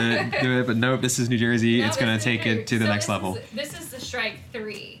things do it, but nope, this is New Jersey. It's going to take it to the next level. This is the strike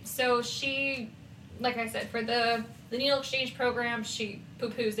 3. So she, like I said, for the needle exchange program, she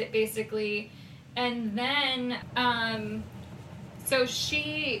poo-poos it basically, and then so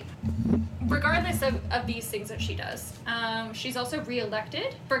she, regardless of these things that she does, she's also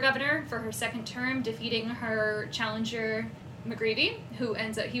re-elected for governor for her second term, defeating her challenger McGreevey, who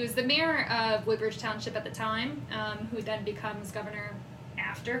he was the mayor of Woodbridge Township at the time, who then becomes governor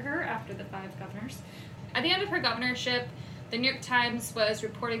after the 5 governors. At the end of her governorship, the New York Times was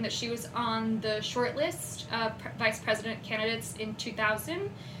reporting that she was on the short list of vice president candidates in 2000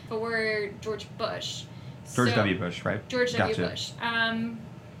 for George Bush. George W. Bush, right? George W. Bush.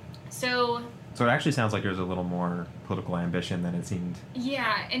 So it actually sounds like there's a little more political ambition than it seemed.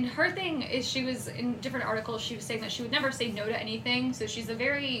 Yeah, and her thing is, she was in different articles, she was saying that she would never say no to anything. So she's a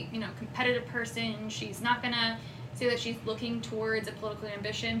very, competitive person. She's not gonna say that she's looking towards a political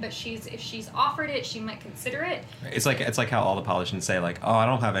ambition, but if she's offered it, she might consider it. It's like how all the politicians say, like, oh, I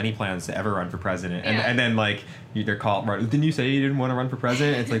don't have any plans to ever run for president, and then like they're called, didn't you say you didn't want to run for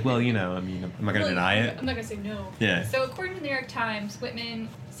president? It's like, well, I'm not gonna deny it. I'm not gonna say no. Yeah. So according to the New York Times, Whitman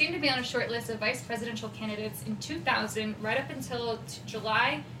seemed to be on a short list of vice presidential candidates in 2000, right up until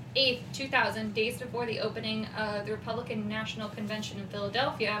July 8th, 2000, days before the opening of the Republican National Convention in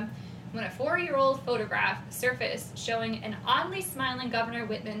Philadelphia, when a 4-year-old photograph surfaced showing an oddly smiling Governor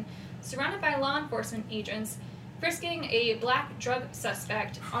Whitman surrounded by law enforcement agents frisking a black drug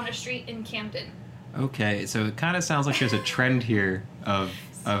suspect on a street in Camden. Okay, so it kind of sounds like there's a trend here of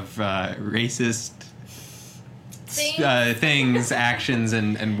racist things, actions,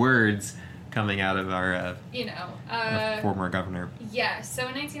 and words coming out of our former governor. Yeah, so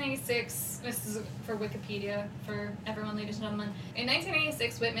in 1996, this is for Wikipedia for everyone, ladies and gentlemen. In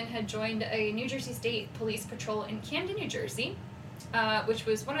 1996, Whitman had joined a New Jersey State Police patrol in Camden, New Jersey, which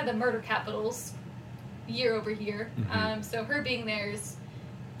was one of the murder capitals year over year. Mm-hmm. So her being there is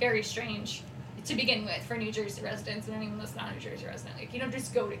very strange to begin with for New Jersey residents and anyone that's not a New Jersey resident. Like, you don't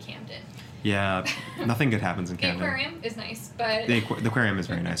just go to Camden. Yeah, nothing good happens in Camden. The aquarium is nice, but... The aquarium is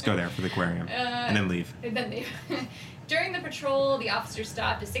very nice. Go there for the aquarium. And then leave. During the patrol, the officer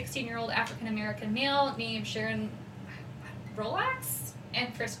stopped a 16-year-old African-American male named Sharon Rolax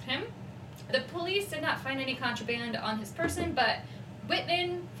and frisked him. The police did not find any contraband on his person, but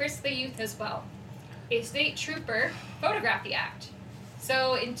Whitman frisked the youth as well. A state trooper photographed the act.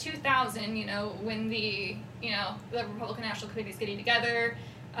 So in 2000, when the Republican National Committee is getting together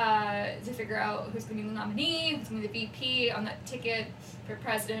to figure out who's going to be the nominee, who's going to be the VP on that ticket for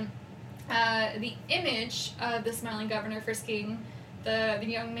president, the image of the smiling governor frisking the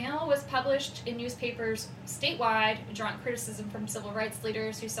young male was published in newspapers statewide, drawing criticism from civil rights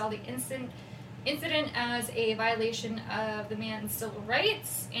leaders who saw the incident as a violation of the man's civil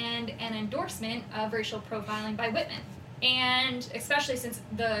rights and an endorsement of racial profiling by Whitman. And especially since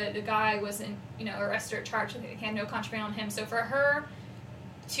the guy wasn't, arrested or charged, they had no contraband on him. So for her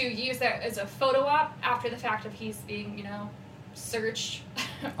to use that as a photo op after the fact of he's being, searched.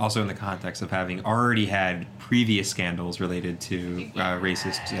 Also in the context of having already had previous scandals related to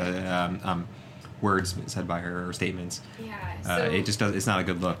racist words said by her or statements. Yeah. So it's not a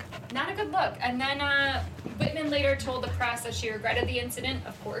good look. Not a good look. And then Whitman later told the press that she regretted the incident,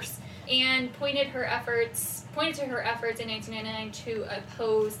 of course, and pointed to her efforts in 1999 to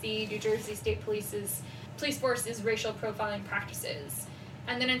oppose the New Jersey State Police Force's racial profiling practices.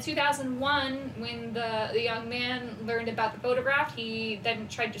 And then in 2001, when the young man learned about the photograph, he then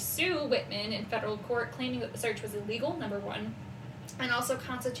tried to sue Whitman in federal court, claiming that the search was illegal, number one, and also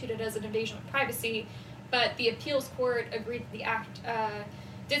constituted as an invasion of privacy. But the appeals court agreed that the act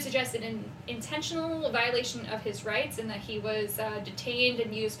did suggest an intentional violation of his rights and that he was detained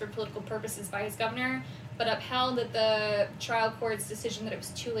and used for political purposes by his governor, but upheld that the trial court's decision that it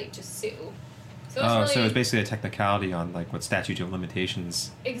was too late to sue. So it's basically a technicality on what statute of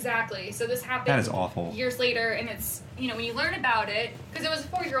limitations. Exactly. So this happened. That is awful. Years later, and it's when you learn about it, because it was a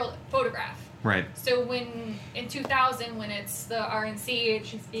 4-year-old photograph. Right. So when in 2000, when it's the RNC and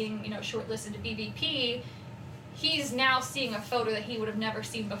she's being, shortlisted to be VP, he's now seeing a photo that he would have never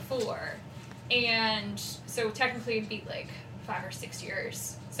seen before. And so technically it'd be like 5 or 6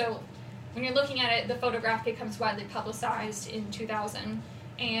 years. So when you're looking at it, the photograph becomes widely publicized in 2000,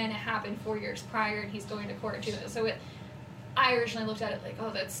 and it happened 4 years prior, and he's going to court in 2000. So I originally looked at it like, oh,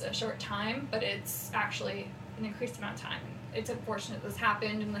 that's a short time, but it's actually an increased amount of time. It's unfortunate this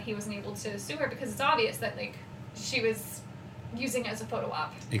happened and that he wasn't able to sue her, because it's obvious that she was using it as a photo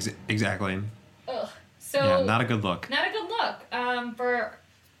op. Exactly. Ugh. So yeah, not a good look. Not a good look.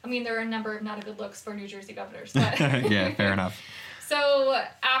 There are a number of not a good looks for New Jersey governors. But yeah, fair enough. So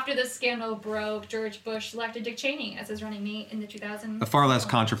after the scandal broke, George Bush elected Dick Cheney as his running mate in the 2000s. A far less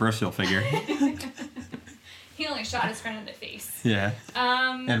controversial figure. He only shot his friend in the face. Yeah.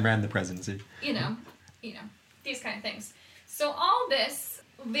 And ran the presidency. These kind of things. So all this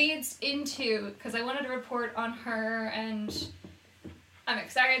leads into, because I wanted to report on her, and I'm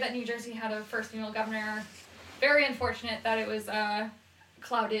excited that New Jersey had a first female governor. Very unfortunate that it was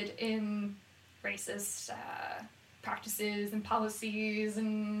clouded in racist practices and policies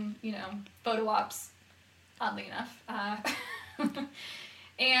and, photo ops, oddly enough.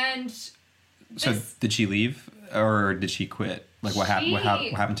 And so did she leave or did she quit? Like what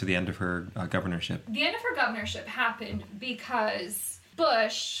happened to the end of her governorship? The end of her governorship happened because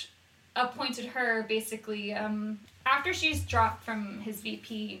Bush appointed her basically after she's dropped from his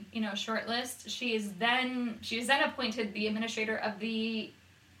VP, shortlist. She is then appointed the administrator of the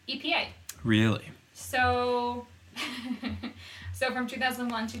EPA. Really? So from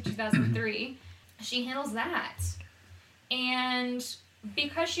 2001 to 2003, she handles that. And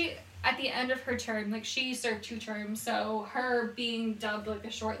because she, at the end of her term, she served 2 terms, so her being dubbed the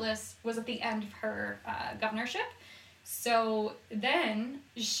shortlist was at the end of her governorship. So then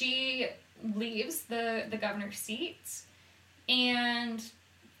she leaves the governor's seat, and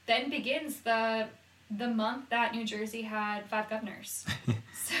then begins the month that New Jersey had 5 governors.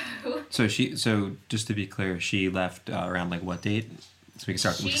 So just to be clear, she left around what date? So we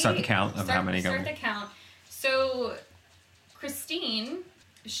can start the count of how many governors. Start the count. So Christine,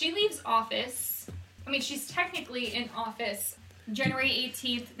 she leaves office. She's technically in office January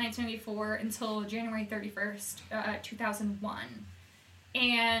 18th, 1994 until January 31st, 2001.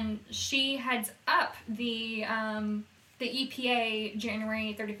 And she heads up the EPA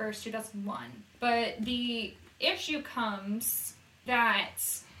January 31st, 2001. But the issue comes that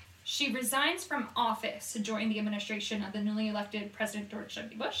she resigns from office to join the administration of the newly elected President George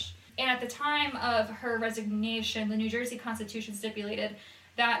W. Bush. And at the time of her resignation, the New Jersey Constitution stipulated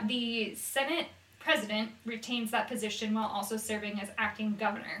that the Senate president retains that position while also serving as acting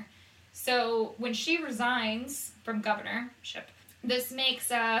governor. So when she resigns from governorship, this makes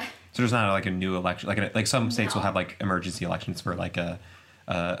So there's not a new election, like some states will have emergency elections for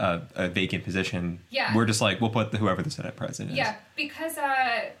a vacant position. Yeah. We're just we'll put whoever the Senate president is. Yeah, because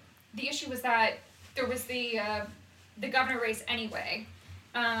the issue was that there was the governor race anyway,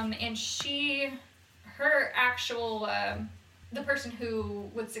 and her actual the person who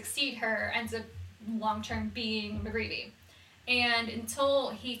would succeed her ends up long-term being McGreevey. And until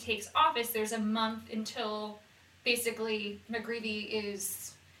he takes office, there's a month until basically McGreevey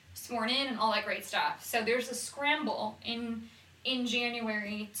is sworn in and all that great stuff. So there's a scramble in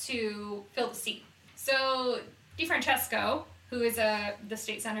January to fill the seat. So DeFrancesco, who is the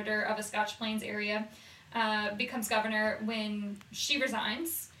state senator of the Scotch Plains area, becomes governor when she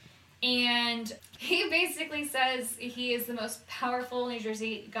resigns. And he basically says he is the most powerful New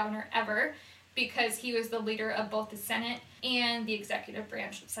Jersey governor ever because he was the leader of both the Senate and the executive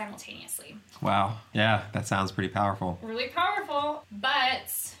branch simultaneously. Wow. Yeah, that sounds pretty powerful. Really powerful.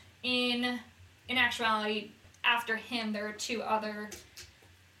 But in actuality, after him, there are 2 other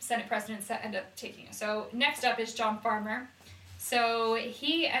Senate presidents that end up taking it. So next up is John Farmer. So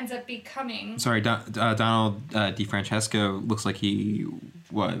he ends up becoming... Sorry, Donald DeFrancesco looks like he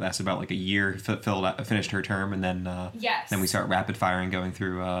lasted about a year, finished her term, and then yes. Then we start rapid firing going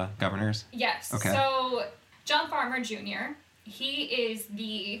through governors? Yes. Okay. So John Farmer Jr., he is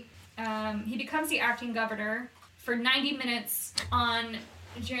he becomes the acting governor for 90 minutes on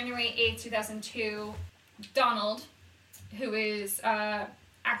January 8th, 2002. Donald, who is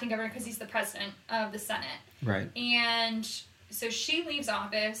acting governor because he's the president of the Senate. Right. And so she leaves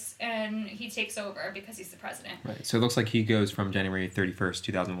office and he takes over because he's the president. Right. So it looks like he goes from January 31st,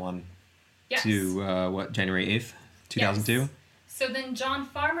 2001 yes. to January 8th, 2002? Yes. So then John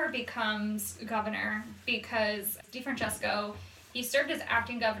Farmer becomes governor because DeFrancesco, he served as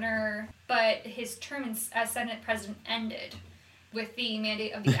acting governor, but his term as Senate president ended. with the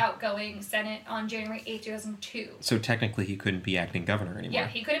mandate of the outgoing Senate on January 8, 2002. So technically he couldn't be acting governor anymore. Yeah,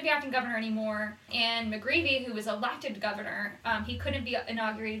 he couldn't be acting governor anymore. And McGreevey, who was elected governor, he couldn't be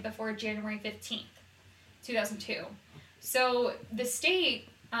inaugurated before January 15th, 2002. So the state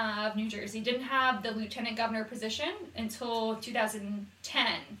of New Jersey didn't have the lieutenant governor position until 2010.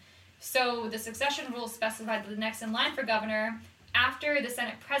 So the succession rules specified that the next in line for governor after the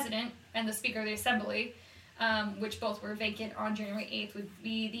Senate president and the Speaker of the Assembly, which both were vacant on January 8th, would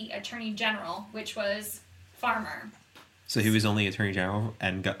be the Attorney General, which was Farmer. So he was only Attorney General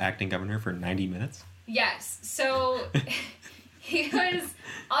and acting governor for 90 minutes? Yes. So he was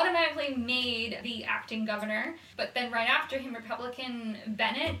automatically made the acting governor, but then right after him, Republican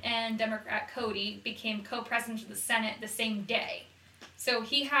Bennett and Democrat Cody became co-presidents of the Senate the same day. So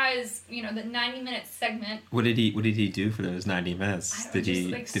he has, the 90-minute segment. What did he do for those 90 minutes? Did he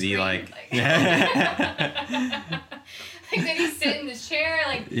did he did he sit in his chair?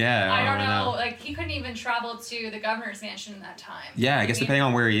 Yeah, I don't know. He couldn't even travel to the governor's mansion in that time. Yeah, I guess depending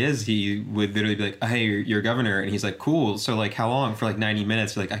on where he is, he would literally be like, "Hey, you're governor," and he's like, "Cool." So how long? For 90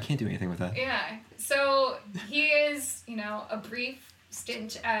 minutes. You're like, I can't do anything with that. Yeah. So he is, a brief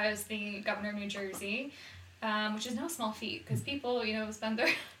stint as the governor of New Jersey. Which is no small feat because people, spend their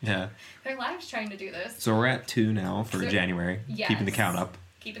lives trying to do this. So we're at 2 now for January, yes, keeping the count up.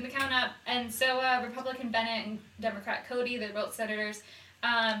 And so Republican Bennett and Democrat Cody, they're both senators,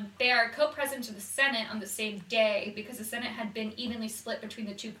 they are co-presidents of the Senate on the same day because the Senate had been evenly split between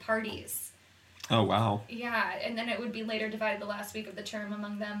the two parties. Oh, wow. Yeah, and then it would be later divided the last week of the term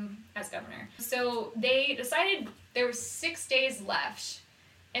among them as governor. So they decided there were 6 days left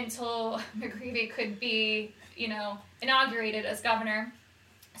until McGreevey could be, inaugurated as governor.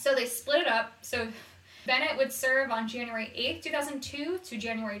 So they split it up. So Bennett would serve on January 8th, 2002 to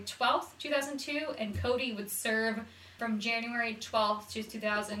January 12th, 2002, and Cody would serve from January 12th to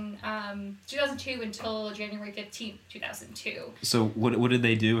 2002 until January 15th, 2002. So what did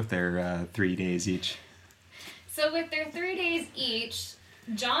they do with their 3 days each? So with their 3 days each,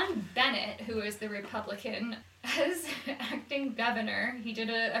 John Bennett, who is the Republican, as acting governor, he did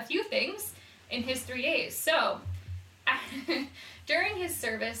a few things in his 3 days. So, during his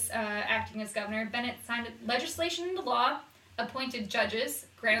service acting as governor, Bennett signed legislation into law, appointed judges,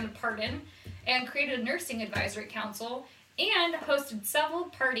 granted a pardon, and created a nursing advisory council, and hosted several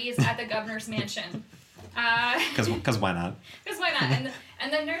parties at the governor's mansion. Because why not? Because why not?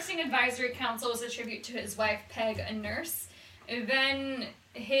 And the nursing advisory council was a tribute to his wife, Peg, a nurse. And then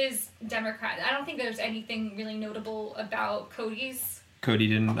his Democrat. I don't think there's anything really notable about Cody's. Cody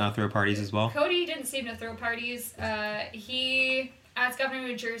didn't throw parties as well? Cody didn't seem to throw parties. He, as governor of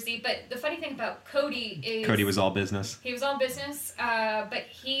New Jersey, but the funny thing about Cody is... Cody was all business. He was all business, but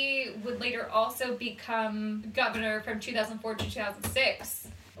he would later also become governor from 2004 to 2006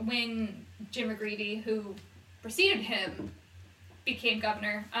 when Jim McGreevey, who preceded him, became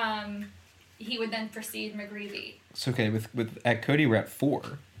governor. He would then precede McGreevey. So, okay, at Cody, we're at 4.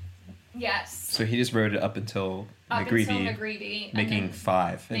 Yes. So he just rode it up until McGreevey, making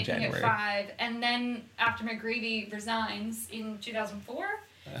 5 in January. Making it 5, and then after McGreevey resigns in 2004.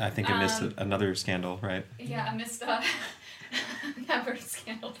 I think I missed another scandal, right? Yeah, I missed a number of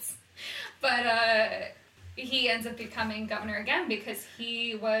scandals, but he ends up becoming governor again because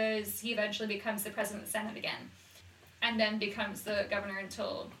he eventually becomes the president of the Senate again, and then becomes the governor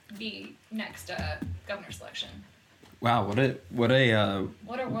until the next governor's election. Wow, what a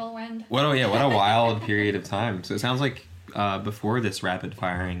whirlwind. What a wild period of time. So it sounds like before this rapid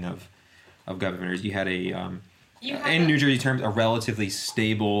firing of governors, you had in New Jersey terms, a relatively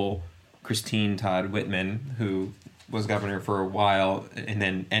stable Christine Todd Whitman, who was governor for a while and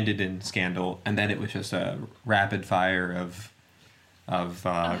then ended in scandal, and then it was just a rapid fire of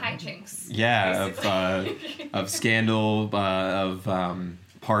hijinks. Yeah, of scandal, of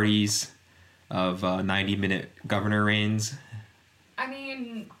parties, of 90-minute governor reigns. I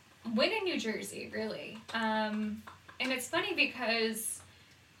mean, when in New Jersey, really. And it's funny because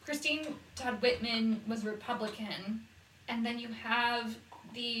Christine Todd Whitman was Republican, and then you have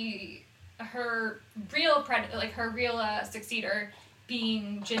her real successor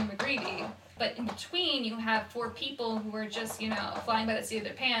being Jim McGreevey. But in between, you have 4 people who are just, flying by the seat of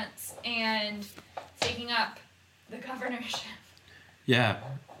their pants and taking up the governorship. Yeah.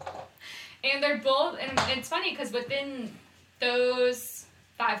 And they're both, and it's funny because within those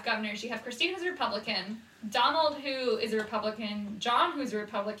 5 governors, you have Christine who's a Republican, Donald who is a Republican, John who's a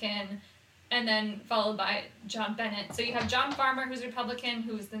Republican, and then followed by John Bennett. So you have John Farmer who's a Republican,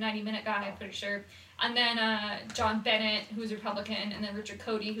 who's the 90-minute guy, I'm pretty sure, and then John Bennett who's a Republican, and then Richard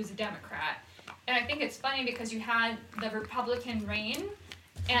Cody who's a Democrat. And I think it's funny because you had the Republican reign,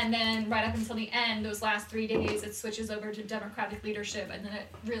 and then right up until the end, those last 3 days, it switches over to Democratic leadership, and then it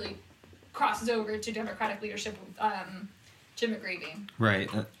really crosses over to Democratic leadership with Jim McGreevey. Right.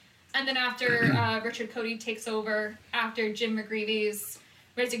 And then after Richard Cody takes over, after Jim McGreevey's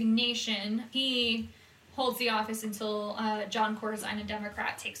resignation, he holds the office until John Corzine, a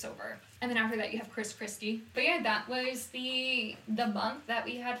Democrat, takes over. And then after that, you have Chris Christie. But yeah, that was the month that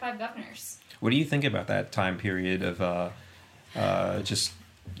we had 5 governors. What do you think about that time period of just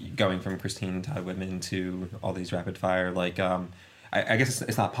going from Christine Todd Whitman to all these rapid fire? Like, I guess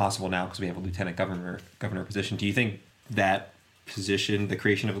it's not possible now because we have a lieutenant governor position. Do you think that position, the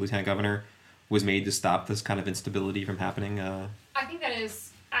creation of a lieutenant governor, was made to stop this kind of instability from happening? I think that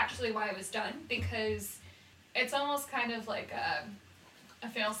is actually why it was done, because it's almost kind of like a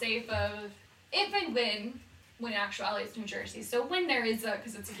fail-safe of if and when actuality it's New Jersey. So when there is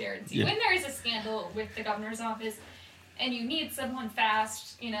because it's a guarantee, when there is a scandal with the governor's office and you need someone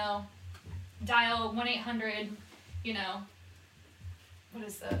fast, dial 1-800, what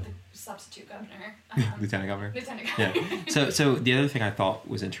is the substitute governor? Lieutenant governor. Lieutenant governor. Yeah. So the other thing I thought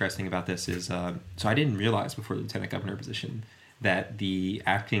was interesting about this is, so I didn't realize before the lieutenant governor position that the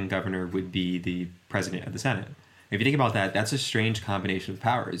acting governor would be the president of the Senate. If you think about that, that's a strange combination of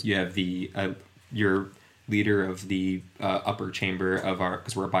powers. You have your leader of the upper chamber of our,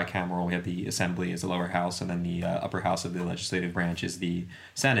 because we're bicameral, we have the assembly as the lower house, and then the upper house of the legislative branch is the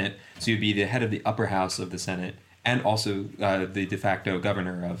Senate. So you'd be the head of the upper house of the Senate, and also the de facto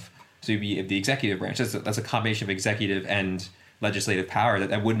governor of, so you'd be the executive branch. That's a combination of executive and legislative power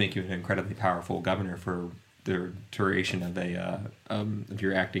that would make you an incredibly powerful governor for the duration of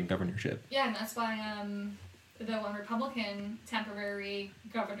your acting governorship. Yeah, and that's why the one Republican temporary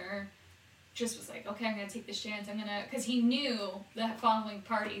governor just was like, okay, I'm going to take this chance. Because he knew the following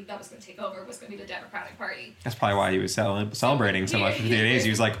party that was going to take over was going to be the Democratic Party. That's probably why he was celebrating so much for 3 days. He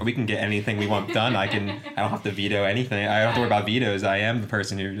was like, we can get anything we want done. I don't have to veto anything. I don't have to worry about vetoes. I am the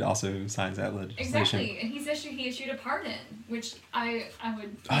person who also signs that legislation. Exactly. And he issued a pardon, which I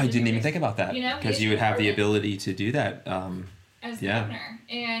would... Oh, I didn't even think about that. Because you would have the ability to do that. As the governor.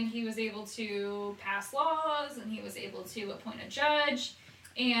 And he was able to pass laws, and he was able to appoint a judge.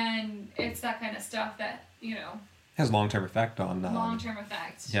 And it's that kind of stuff that, has long-term effect on... long-term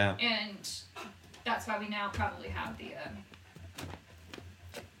effect. Yeah. And that's why we now probably have the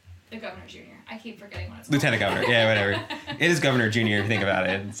Governor Junior. I keep forgetting what it's called. Lieutenant Governor. Yeah, whatever. It is Governor Junior if you think about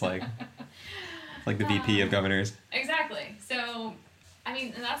it. It's like the VP of governors. Exactly. So... I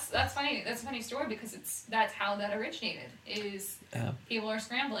mean, and that's funny. That's a funny story because that's how that originated. People are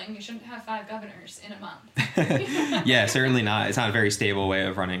scrambling. You shouldn't have 5 governors in a month. Yeah, certainly not. It's not a very stable way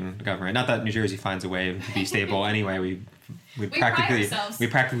of running the government. Not that New Jersey finds a way to be stable anyway. We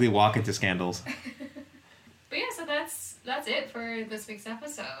practically walk into scandals. But yeah, so that's it for this week's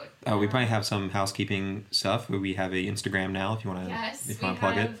episode. We probably have some housekeeping stuff. We have an Instagram now if you want to plug it. Yes, we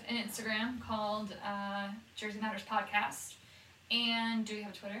have an Instagram called Jersey Matters Podcast. And do we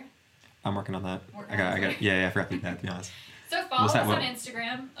have a Twitter? I'm working on that. I forgot to do that, to be honest. So follow us on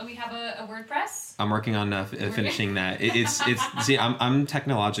Instagram. We have a WordPress. I'm working on finishing that. See, I'm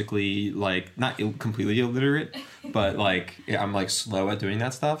technologically not completely illiterate, but I'm slow at doing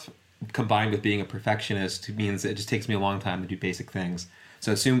that stuff. Combined with being a perfectionist means it just takes me a long time to do basic things.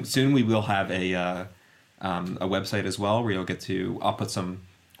 So soon we will have a website as well where you'll get to. We'll put some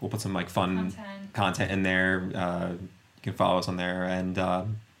fun content in there. You can follow us on there and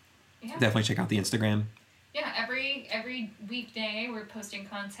definitely check out the Instagram. Yeah, every weekday we're posting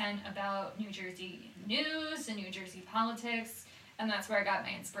content about New Jersey news and New Jersey politics, and that's where I got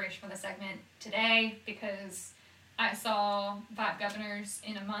my inspiration for the segment today because I saw 5 governors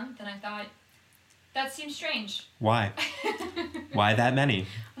in a month and I thought, that seems strange. Why? Why that many?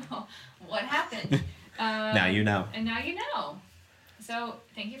 Oh, what happened? Now you know. And now you know. So,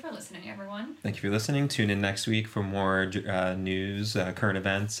 thank you for listening, everyone. Thank you for listening. Tune in next week for more news, current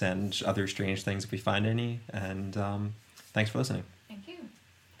events, and other strange things if we find any. And thanks for listening.